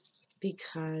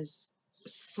 because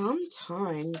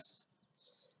sometimes,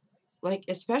 like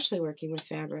especially working with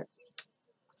fabric,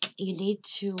 you need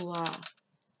to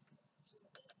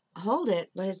hold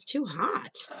it, but it's too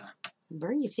hot.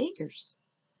 Burn your fingers.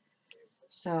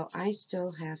 So I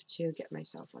still have to get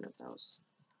myself one of those.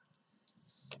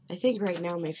 I think right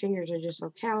now my fingers are just so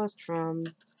calloused from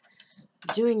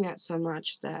doing that so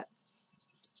much that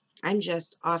I'm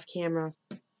just off camera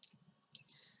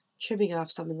trimming off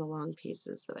some of the long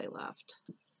pieces that I left.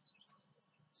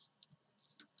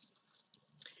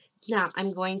 Now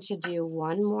I'm going to do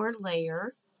one more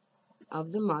layer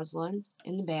of the muslin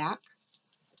in the back,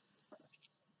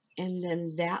 and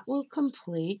then that will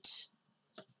complete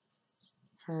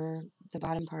the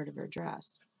bottom part of her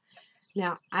dress.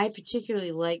 Now I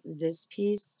particularly like this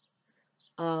piece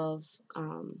of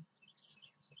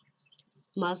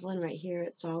muslin right here.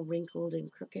 It's all wrinkled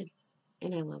and crooked,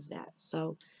 and I love that.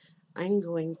 So I'm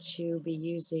going to be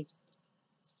using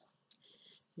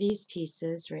these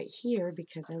pieces right here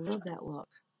because I love that look.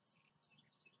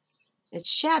 It's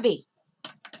shabby,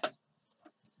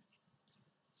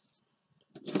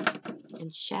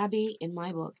 and shabby in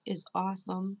my book is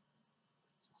awesome.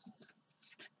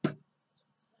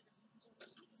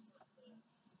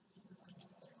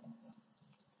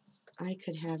 I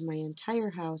could have my entire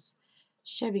house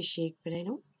shabby chic, but I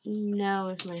don't know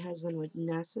if my husband would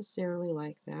necessarily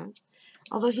like that.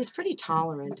 Although he's pretty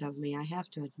tolerant of me, I have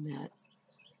to admit.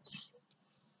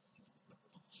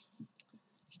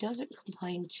 He doesn't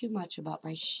complain too much about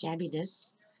my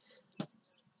shabbiness.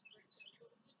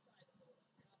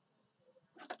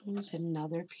 Here's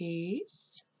another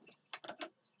piece.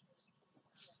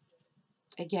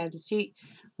 Again, see,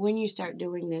 when you start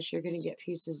doing this, you're going to get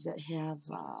pieces that have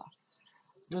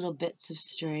little bits of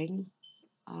string.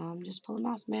 Just pull them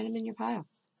off, man them in your pile.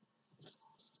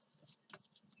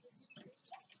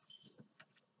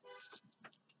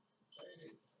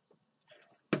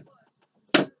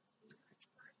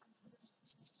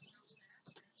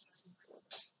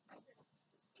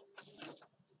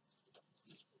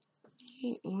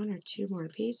 One or two more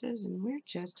pieces, and we're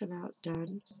just about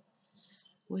done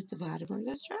with the bottom of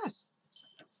this dress.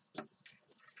 And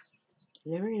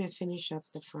then we're going to finish up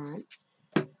the front,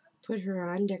 put her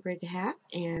on, decorate the hat,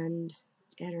 and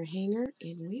add her hanger,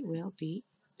 and we will be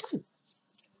done.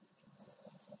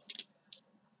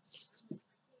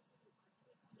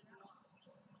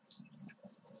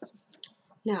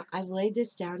 Now, I've laid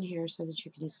this down here so that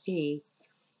you can see.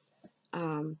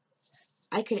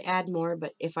 I could add more,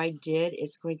 but if I did,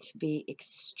 it's going to be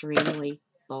extremely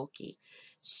bulky.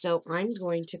 So I'm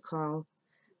going to call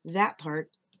that part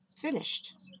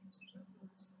finished.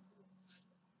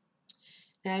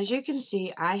 Now, as you can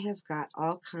see, I have got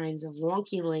all kinds of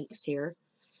wonky links here.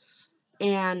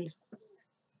 And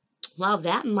while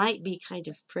that might be kind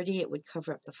of pretty, it would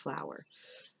cover up the flower.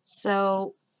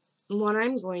 So what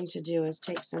I'm going to do is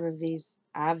take some of these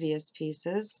obvious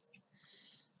pieces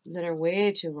that are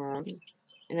way too long,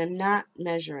 and I'm not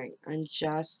measuring, I'm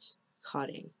just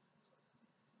cutting.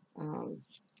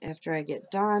 After I get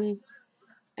done,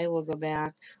 I will go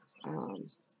back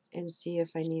and see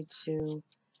if I need to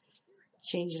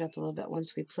change it up a little bit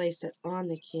once we place it on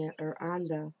the on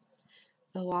the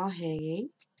wall hanging.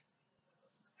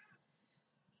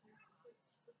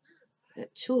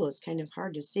 That tool is kind of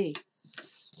hard to see.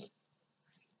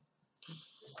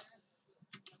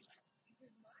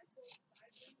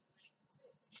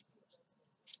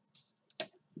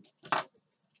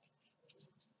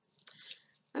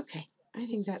 Okay, I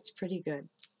think that's pretty good,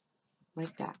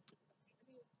 like that.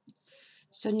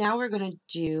 So now we're going to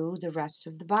do the rest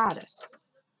of the bodice.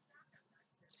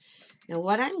 Now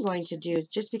what I'm going to do,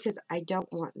 just because I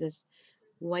don't want this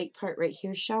white part right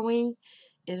here showing,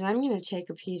 is I'm going to take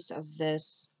a piece of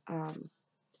this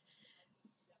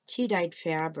tea-dyed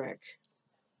fabric,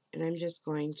 and I'm just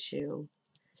going to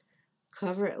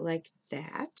cover it like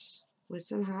that with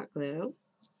some hot glue,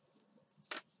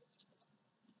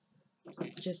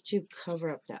 just to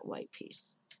cover up that white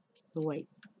piece, the white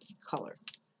color.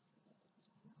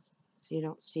 So you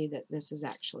don't see that this is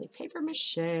actually paper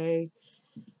mache,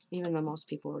 even though most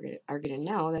people are gonna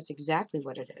know that's exactly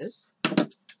what it is.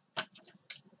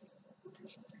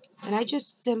 And I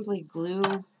just simply glue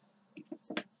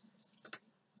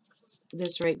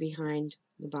this right behind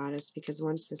the bodice, because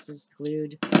once this is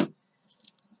glued,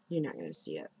 you're not going to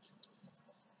see it.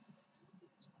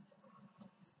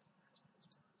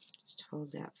 Just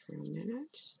hold that for a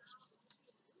minute.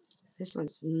 This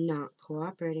one's not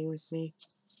cooperating with me.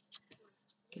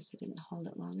 Guess I didn't hold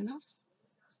it long enough.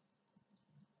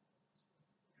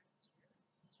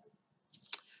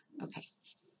 Okay.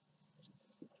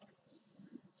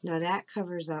 Now that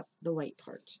covers up the white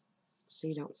part, so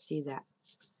you don't see that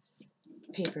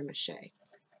paper mache.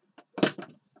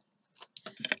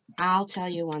 I'll tell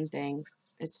you one thing.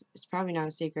 It's probably not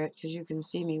a secret because you can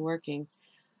see me working.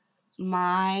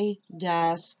 My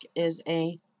desk is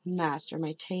a mess, or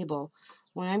my table.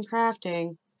 When I'm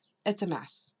crafting, it's a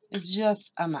mess. It's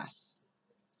just a mess.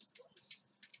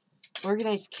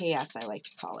 Organized chaos, I like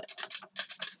to call it.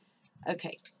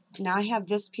 Okay, now I have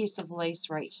this piece of lace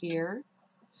right here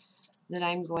that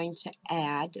I'm going to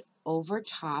add over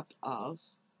top of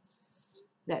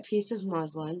that piece of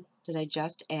muslin that I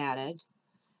just added,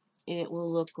 and it will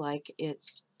look like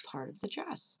it's part of the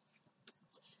dress.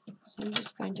 So I'm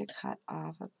just going to cut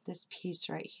off this piece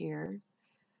right here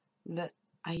that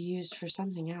I used for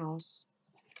something else.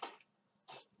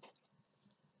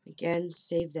 Again,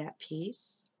 save that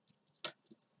piece.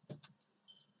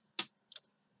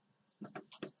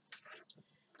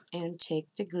 And take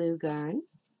the glue gun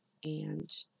and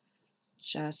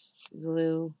just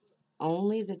glue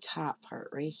only the top part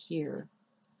right here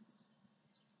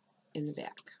in the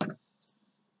back.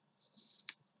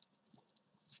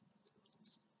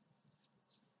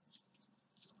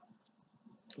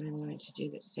 I'm going to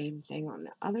do the same thing on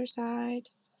the other side.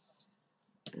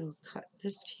 I'll cut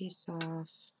this piece off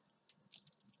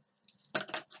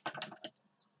right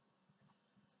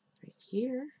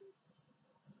here.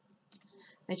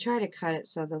 I try to cut it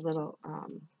so the little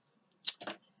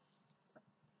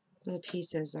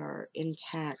pieces are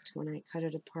intact when I cut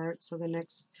it apart, so the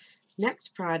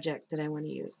next project that I want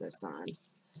to use this on,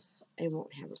 I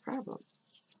won't have a problem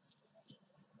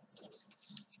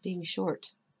being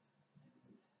short.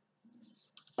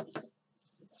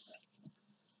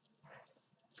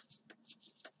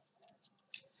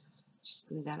 Just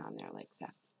glue that on there like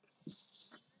that.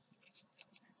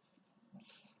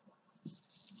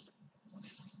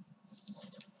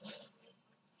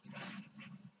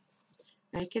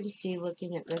 I can see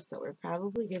looking at this that we're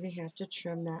probably going to have to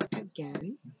trim that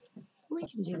again. We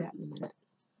can do that in a minute.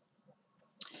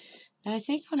 And I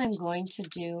think what I'm going to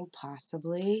do,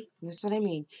 possibly, this is what I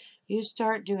mean, you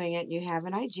start doing it, you have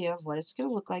an idea of what it's going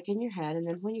to look like in your head, and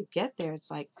then when you get there,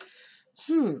 it's like,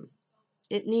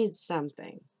 it needs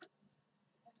something.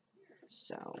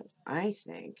 So I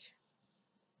think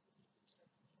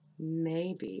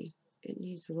maybe it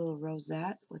needs a little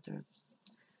rosette with a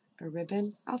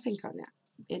ribbon. I'll think on that.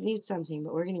 It needs something,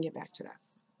 but we're going to get back to that.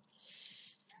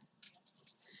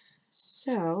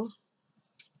 So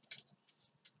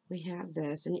we have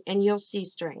this, and you'll see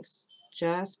strings.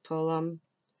 Just pull them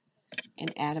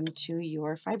and add them to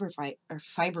your fiber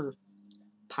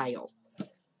pile.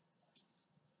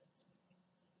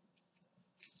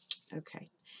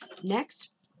 Okay, next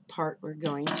part we're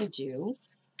going to do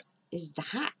is the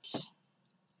hat.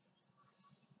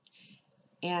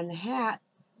 And the hat,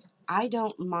 I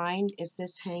don't mind if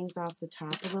this hangs off the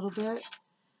top a little bit.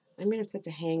 I'm going to put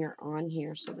the hanger on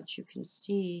here so that you can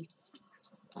see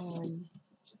how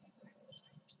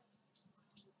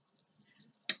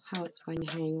it's going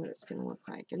to hang, what it's going to look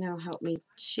like. And that'll help me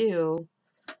to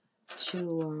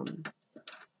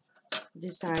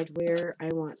decide where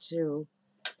I want to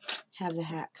have the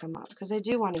hat come up. Because I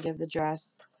do want to give the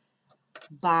dress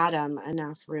bottom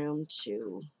enough room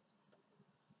to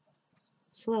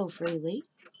flow freely.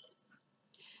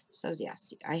 So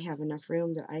yes, I have enough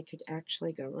room that I could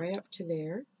actually go right up to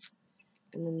there,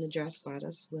 and then the dress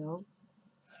bodice will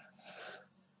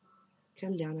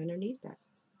come down underneath that.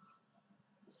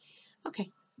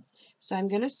 Okay, so I'm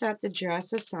going to set the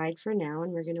dress aside for now,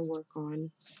 and we're going to work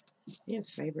on, we have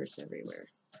fibers everywhere.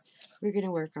 We're going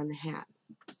to work on the hat.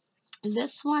 And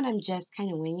this one I'm just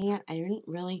kind of winging it. I didn't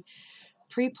really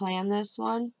pre-plan this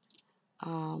one.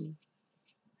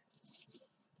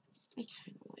 I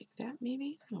kind of like that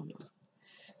maybe. I don't know.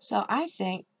 So I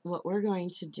think what we're going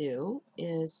to do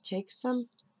is take some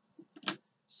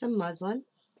muslin.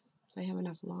 If I have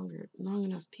enough long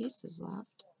enough pieces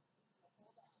left.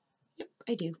 Yep,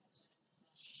 I do.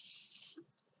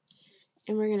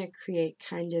 And we're going to create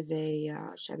kind of a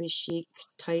shabby chic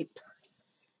type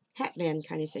hatband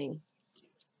kind of thing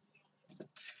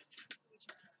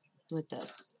with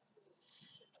this.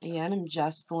 Again, I'm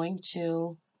just going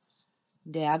to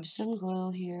dab some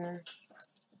glue here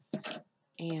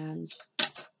and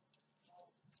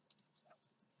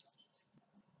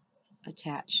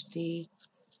attach the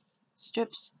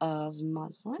strips of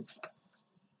muslin.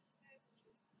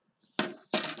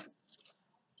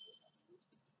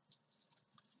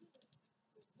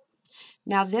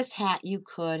 Now this hat you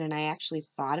could, and I actually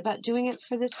thought about doing it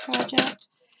for this project.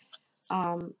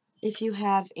 If you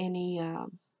have any,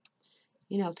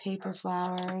 you know, paper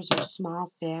flowers or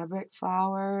small fabric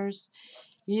flowers,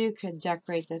 you could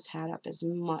decorate this hat up as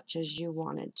much as you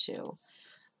wanted to.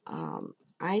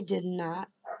 I did not,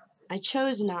 I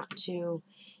chose not to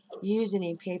use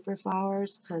any paper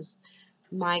flowers because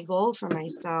my goal for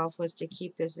myself was to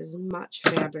keep this as much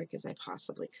fabric as I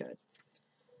possibly could.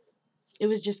 It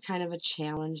was just kind of a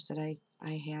challenge that I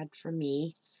had for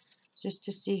me, just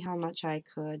to see how much I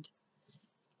could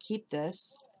keep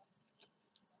this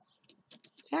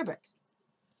fabric.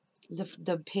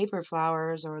 The paper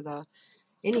flowers or the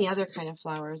any other kind of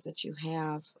flowers that you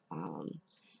have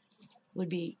would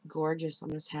be gorgeous on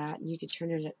this hat, and you could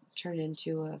turn it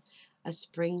into a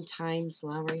springtime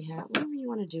flowery hat, whatever you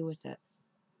want to do with it.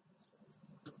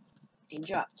 I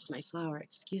dropped my flower,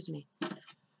 excuse me.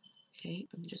 Okay,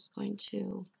 I'm just going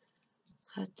to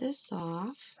cut this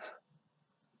off.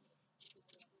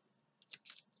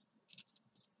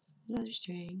 Another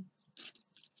string.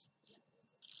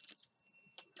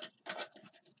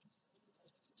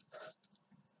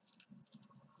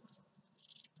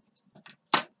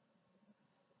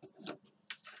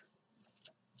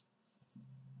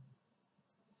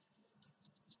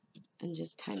 And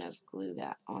just kind of glue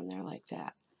that on there like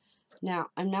that. Now,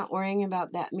 I'm not worrying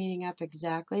about that meeting up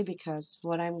exactly, because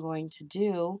what I'm going to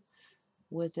do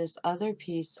with this other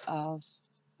piece of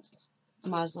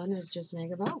muslin is just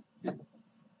make a bow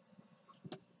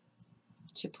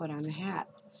to put on the hat.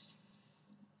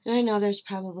 And I know there's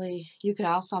probably, you could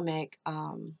also make,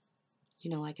 you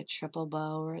know, like a triple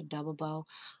bow or a double bow.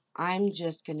 I'm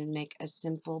just going to make a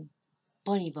simple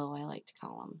bunny bow, I like to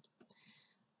call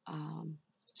them,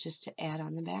 just to add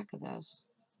on the back of this.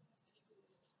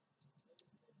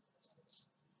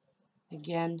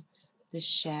 Again, the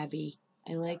shabby.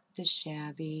 I like the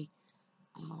shabby,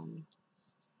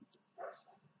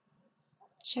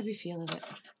 shabby feel of it.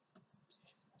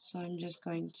 So I'm just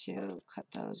going to cut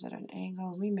those at an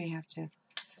angle. We may have to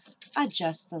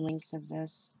adjust the length of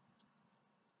this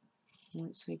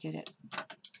once we get it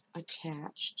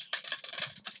attached.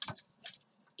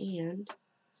 And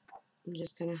I'm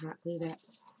just going to hot glue that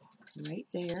right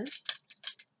there.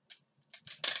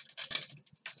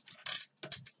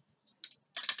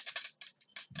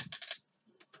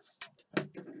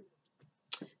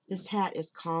 This hat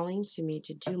is calling to me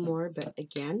to do more, but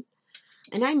again,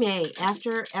 and I may,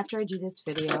 after I do this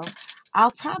video,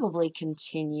 I'll probably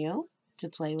continue to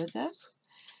play with this.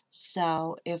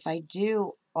 So if I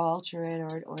do alter it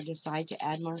or decide to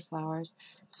add more flowers,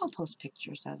 I'll post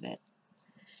pictures of it.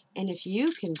 And if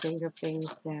you can think of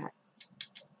things that,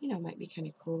 you know, might be kind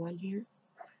of cool on here,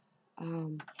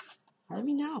 let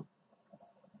me know.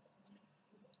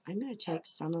 I'm going to take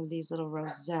some of these little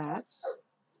rosettes.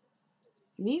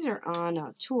 And these are on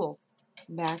a tulle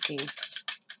backing.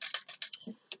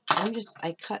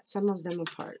 I cut some of them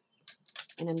apart.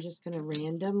 And I'm just going to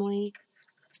randomly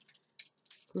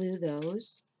glue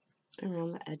those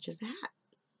around the edge of the hat.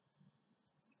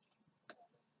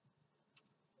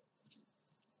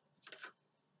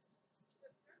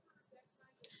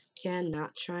 Again,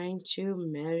 not trying to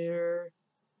measure,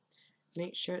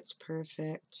 make sure it's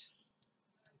perfect.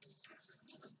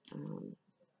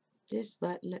 Just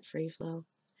letting it free flow.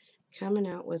 Coming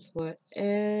out with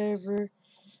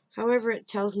however it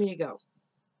tells me to go.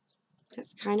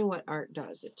 That's kind of what art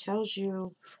does. It tells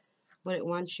you what it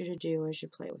wants you to do as you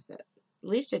play with it. At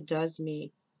least it does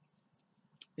me.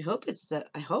 I hope it's the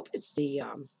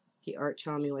art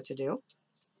telling me what to do.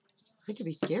 It could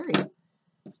be scary.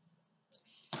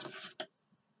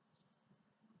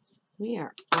 We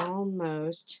are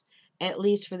almost, at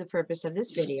least for the purpose of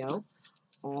this video,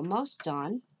 almost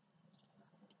done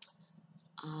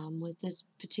with this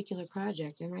particular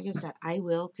project. And like I said, I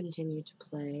will continue to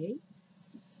play,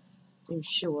 I'm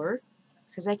sure,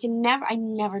 because I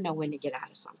never know when to get out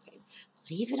of something.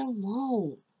 Leave it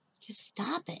alone. Just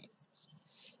stop it.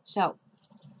 So,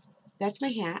 that's my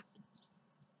hat.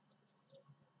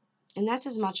 And that's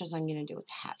as much as I'm going to do with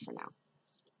the hat for now.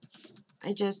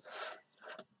 I just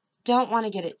don't want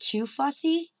to get it too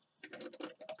fussy.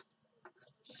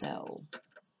 So,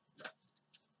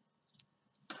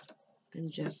 I'm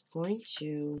just going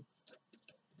to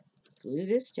glue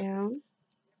this down.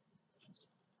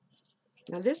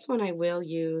 Now this one I will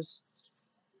use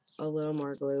a little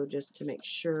more glue just to make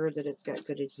sure that it's got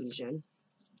good adhesion.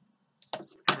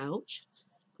 Ouch.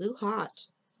 Glue hot.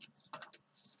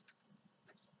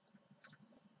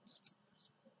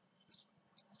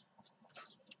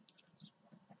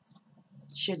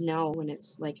 Should know when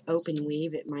it's like open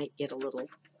weave, it might get a little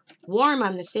warm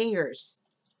on the fingers.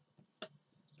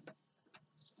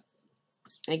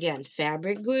 Again,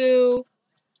 fabric glue,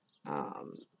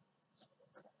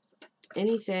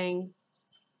 anything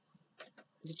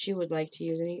that you would like to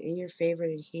use, any your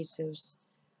favorite adhesives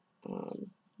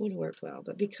would work well.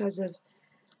 But because of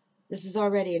this is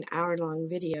already an hour-long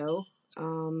video,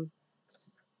 I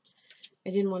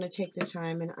didn't want to take the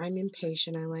time, and I'm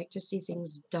impatient. I like to see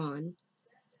things done.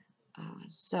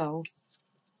 So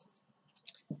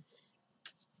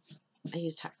I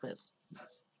used hot glue.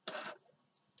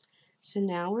 So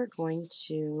now we're going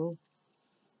to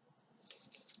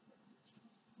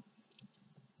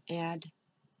add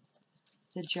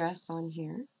the dress on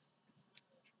here.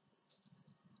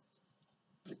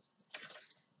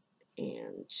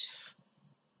 And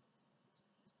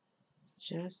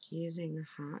just using the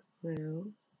hot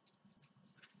glue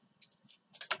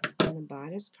on the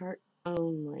bodice part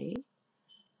only.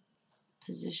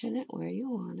 Position it where you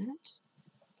want it.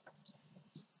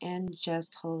 And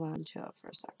just hold on to it for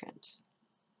a second.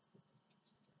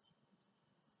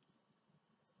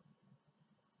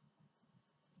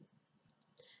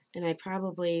 And I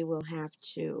probably will have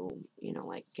to,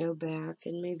 like go back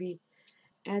and maybe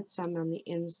add some on the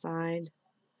inside.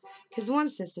 Because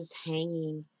once this is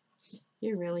hanging,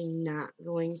 you're really not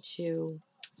going to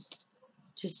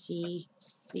see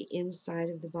the inside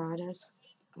of the bodice.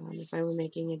 If I were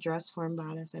making a dress form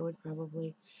bodice, I would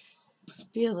probably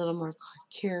be a little more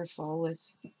careful with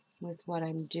what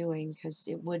I'm doing, because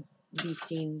it would be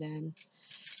seen then.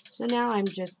 So now I'm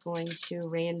just going to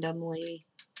randomly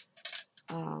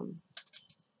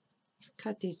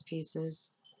cut these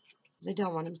pieces, because I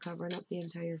don't want them covering up the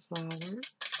entire flower.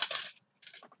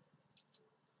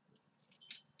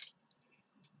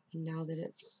 And now that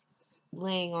it's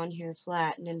laying on here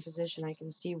flat and in position, I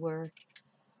can see where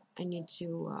I need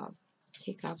to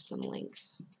take off some length.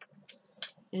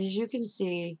 And as you can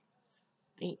see,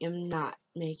 I am not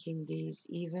making these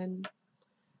even.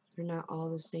 They're not all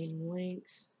the same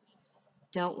length.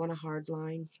 Don't want a hard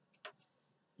line.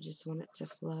 Just want it to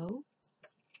flow.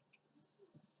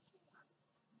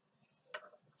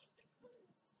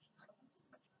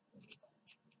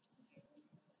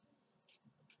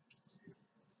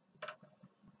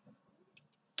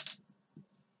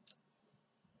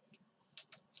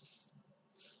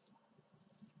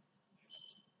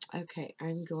 Okay,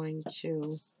 I'm going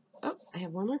to, oh, I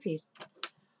have one more piece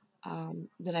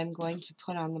that I'm going to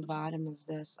put on the bottom of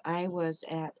this. I was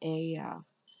at a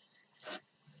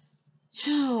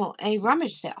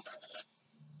rummage sale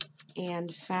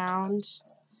and found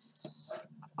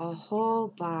a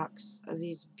whole box of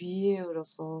these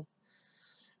beautiful,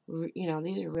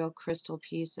 these are real crystal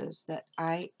pieces that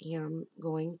I am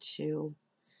going to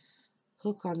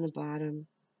hook on the bottom.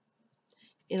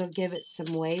 It'll give it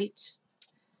some weight.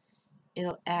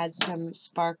 It'll add some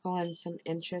sparkle and some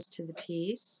interest to the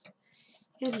piece,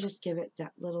 and just give it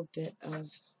that little bit of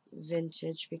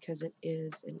vintage because it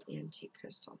is an antique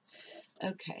crystal.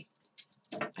 Okay,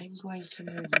 I'm going to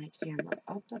move my camera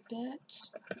up a bit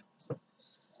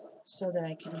so that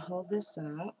I can hold this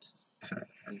up.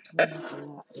 I'm coming up a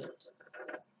lot bit.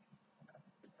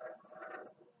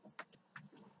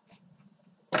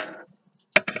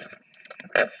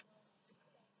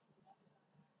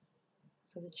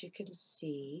 So that you can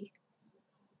see.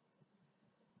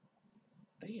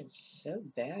 I am so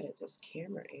bad at this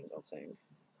camera angle thing.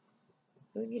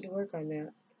 Really need to work on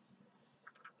that.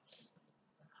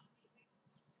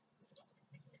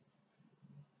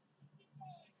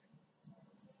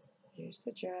 Here's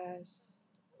the dress.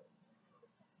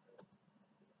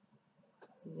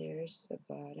 There's the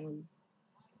bottom.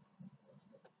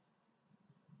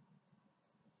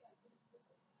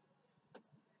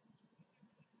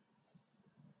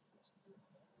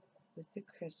 With the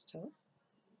crystal.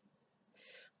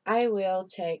 I will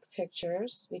take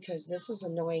pictures because this is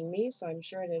annoying me, so I'm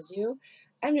sure it is you.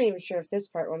 I'm not even sure if this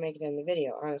part will make it in the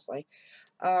video, honestly.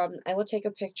 I will take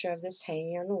a picture of this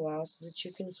hanging on the wall so that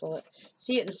you can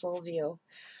see it in full view.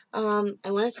 I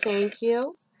want to thank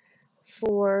you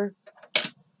for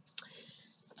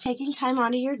taking time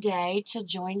out of your day to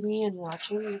join me in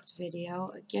watching this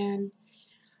video. Again,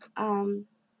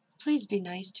 please be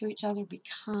nice to each other, be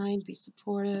kind, be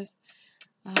supportive.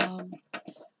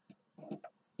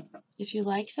 If you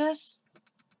like this,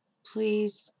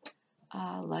 please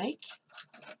leave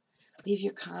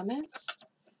your comments,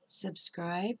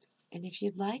 subscribe, and if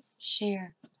you'd like,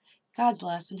 share. God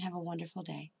bless and have a wonderful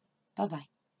day. Bye-bye.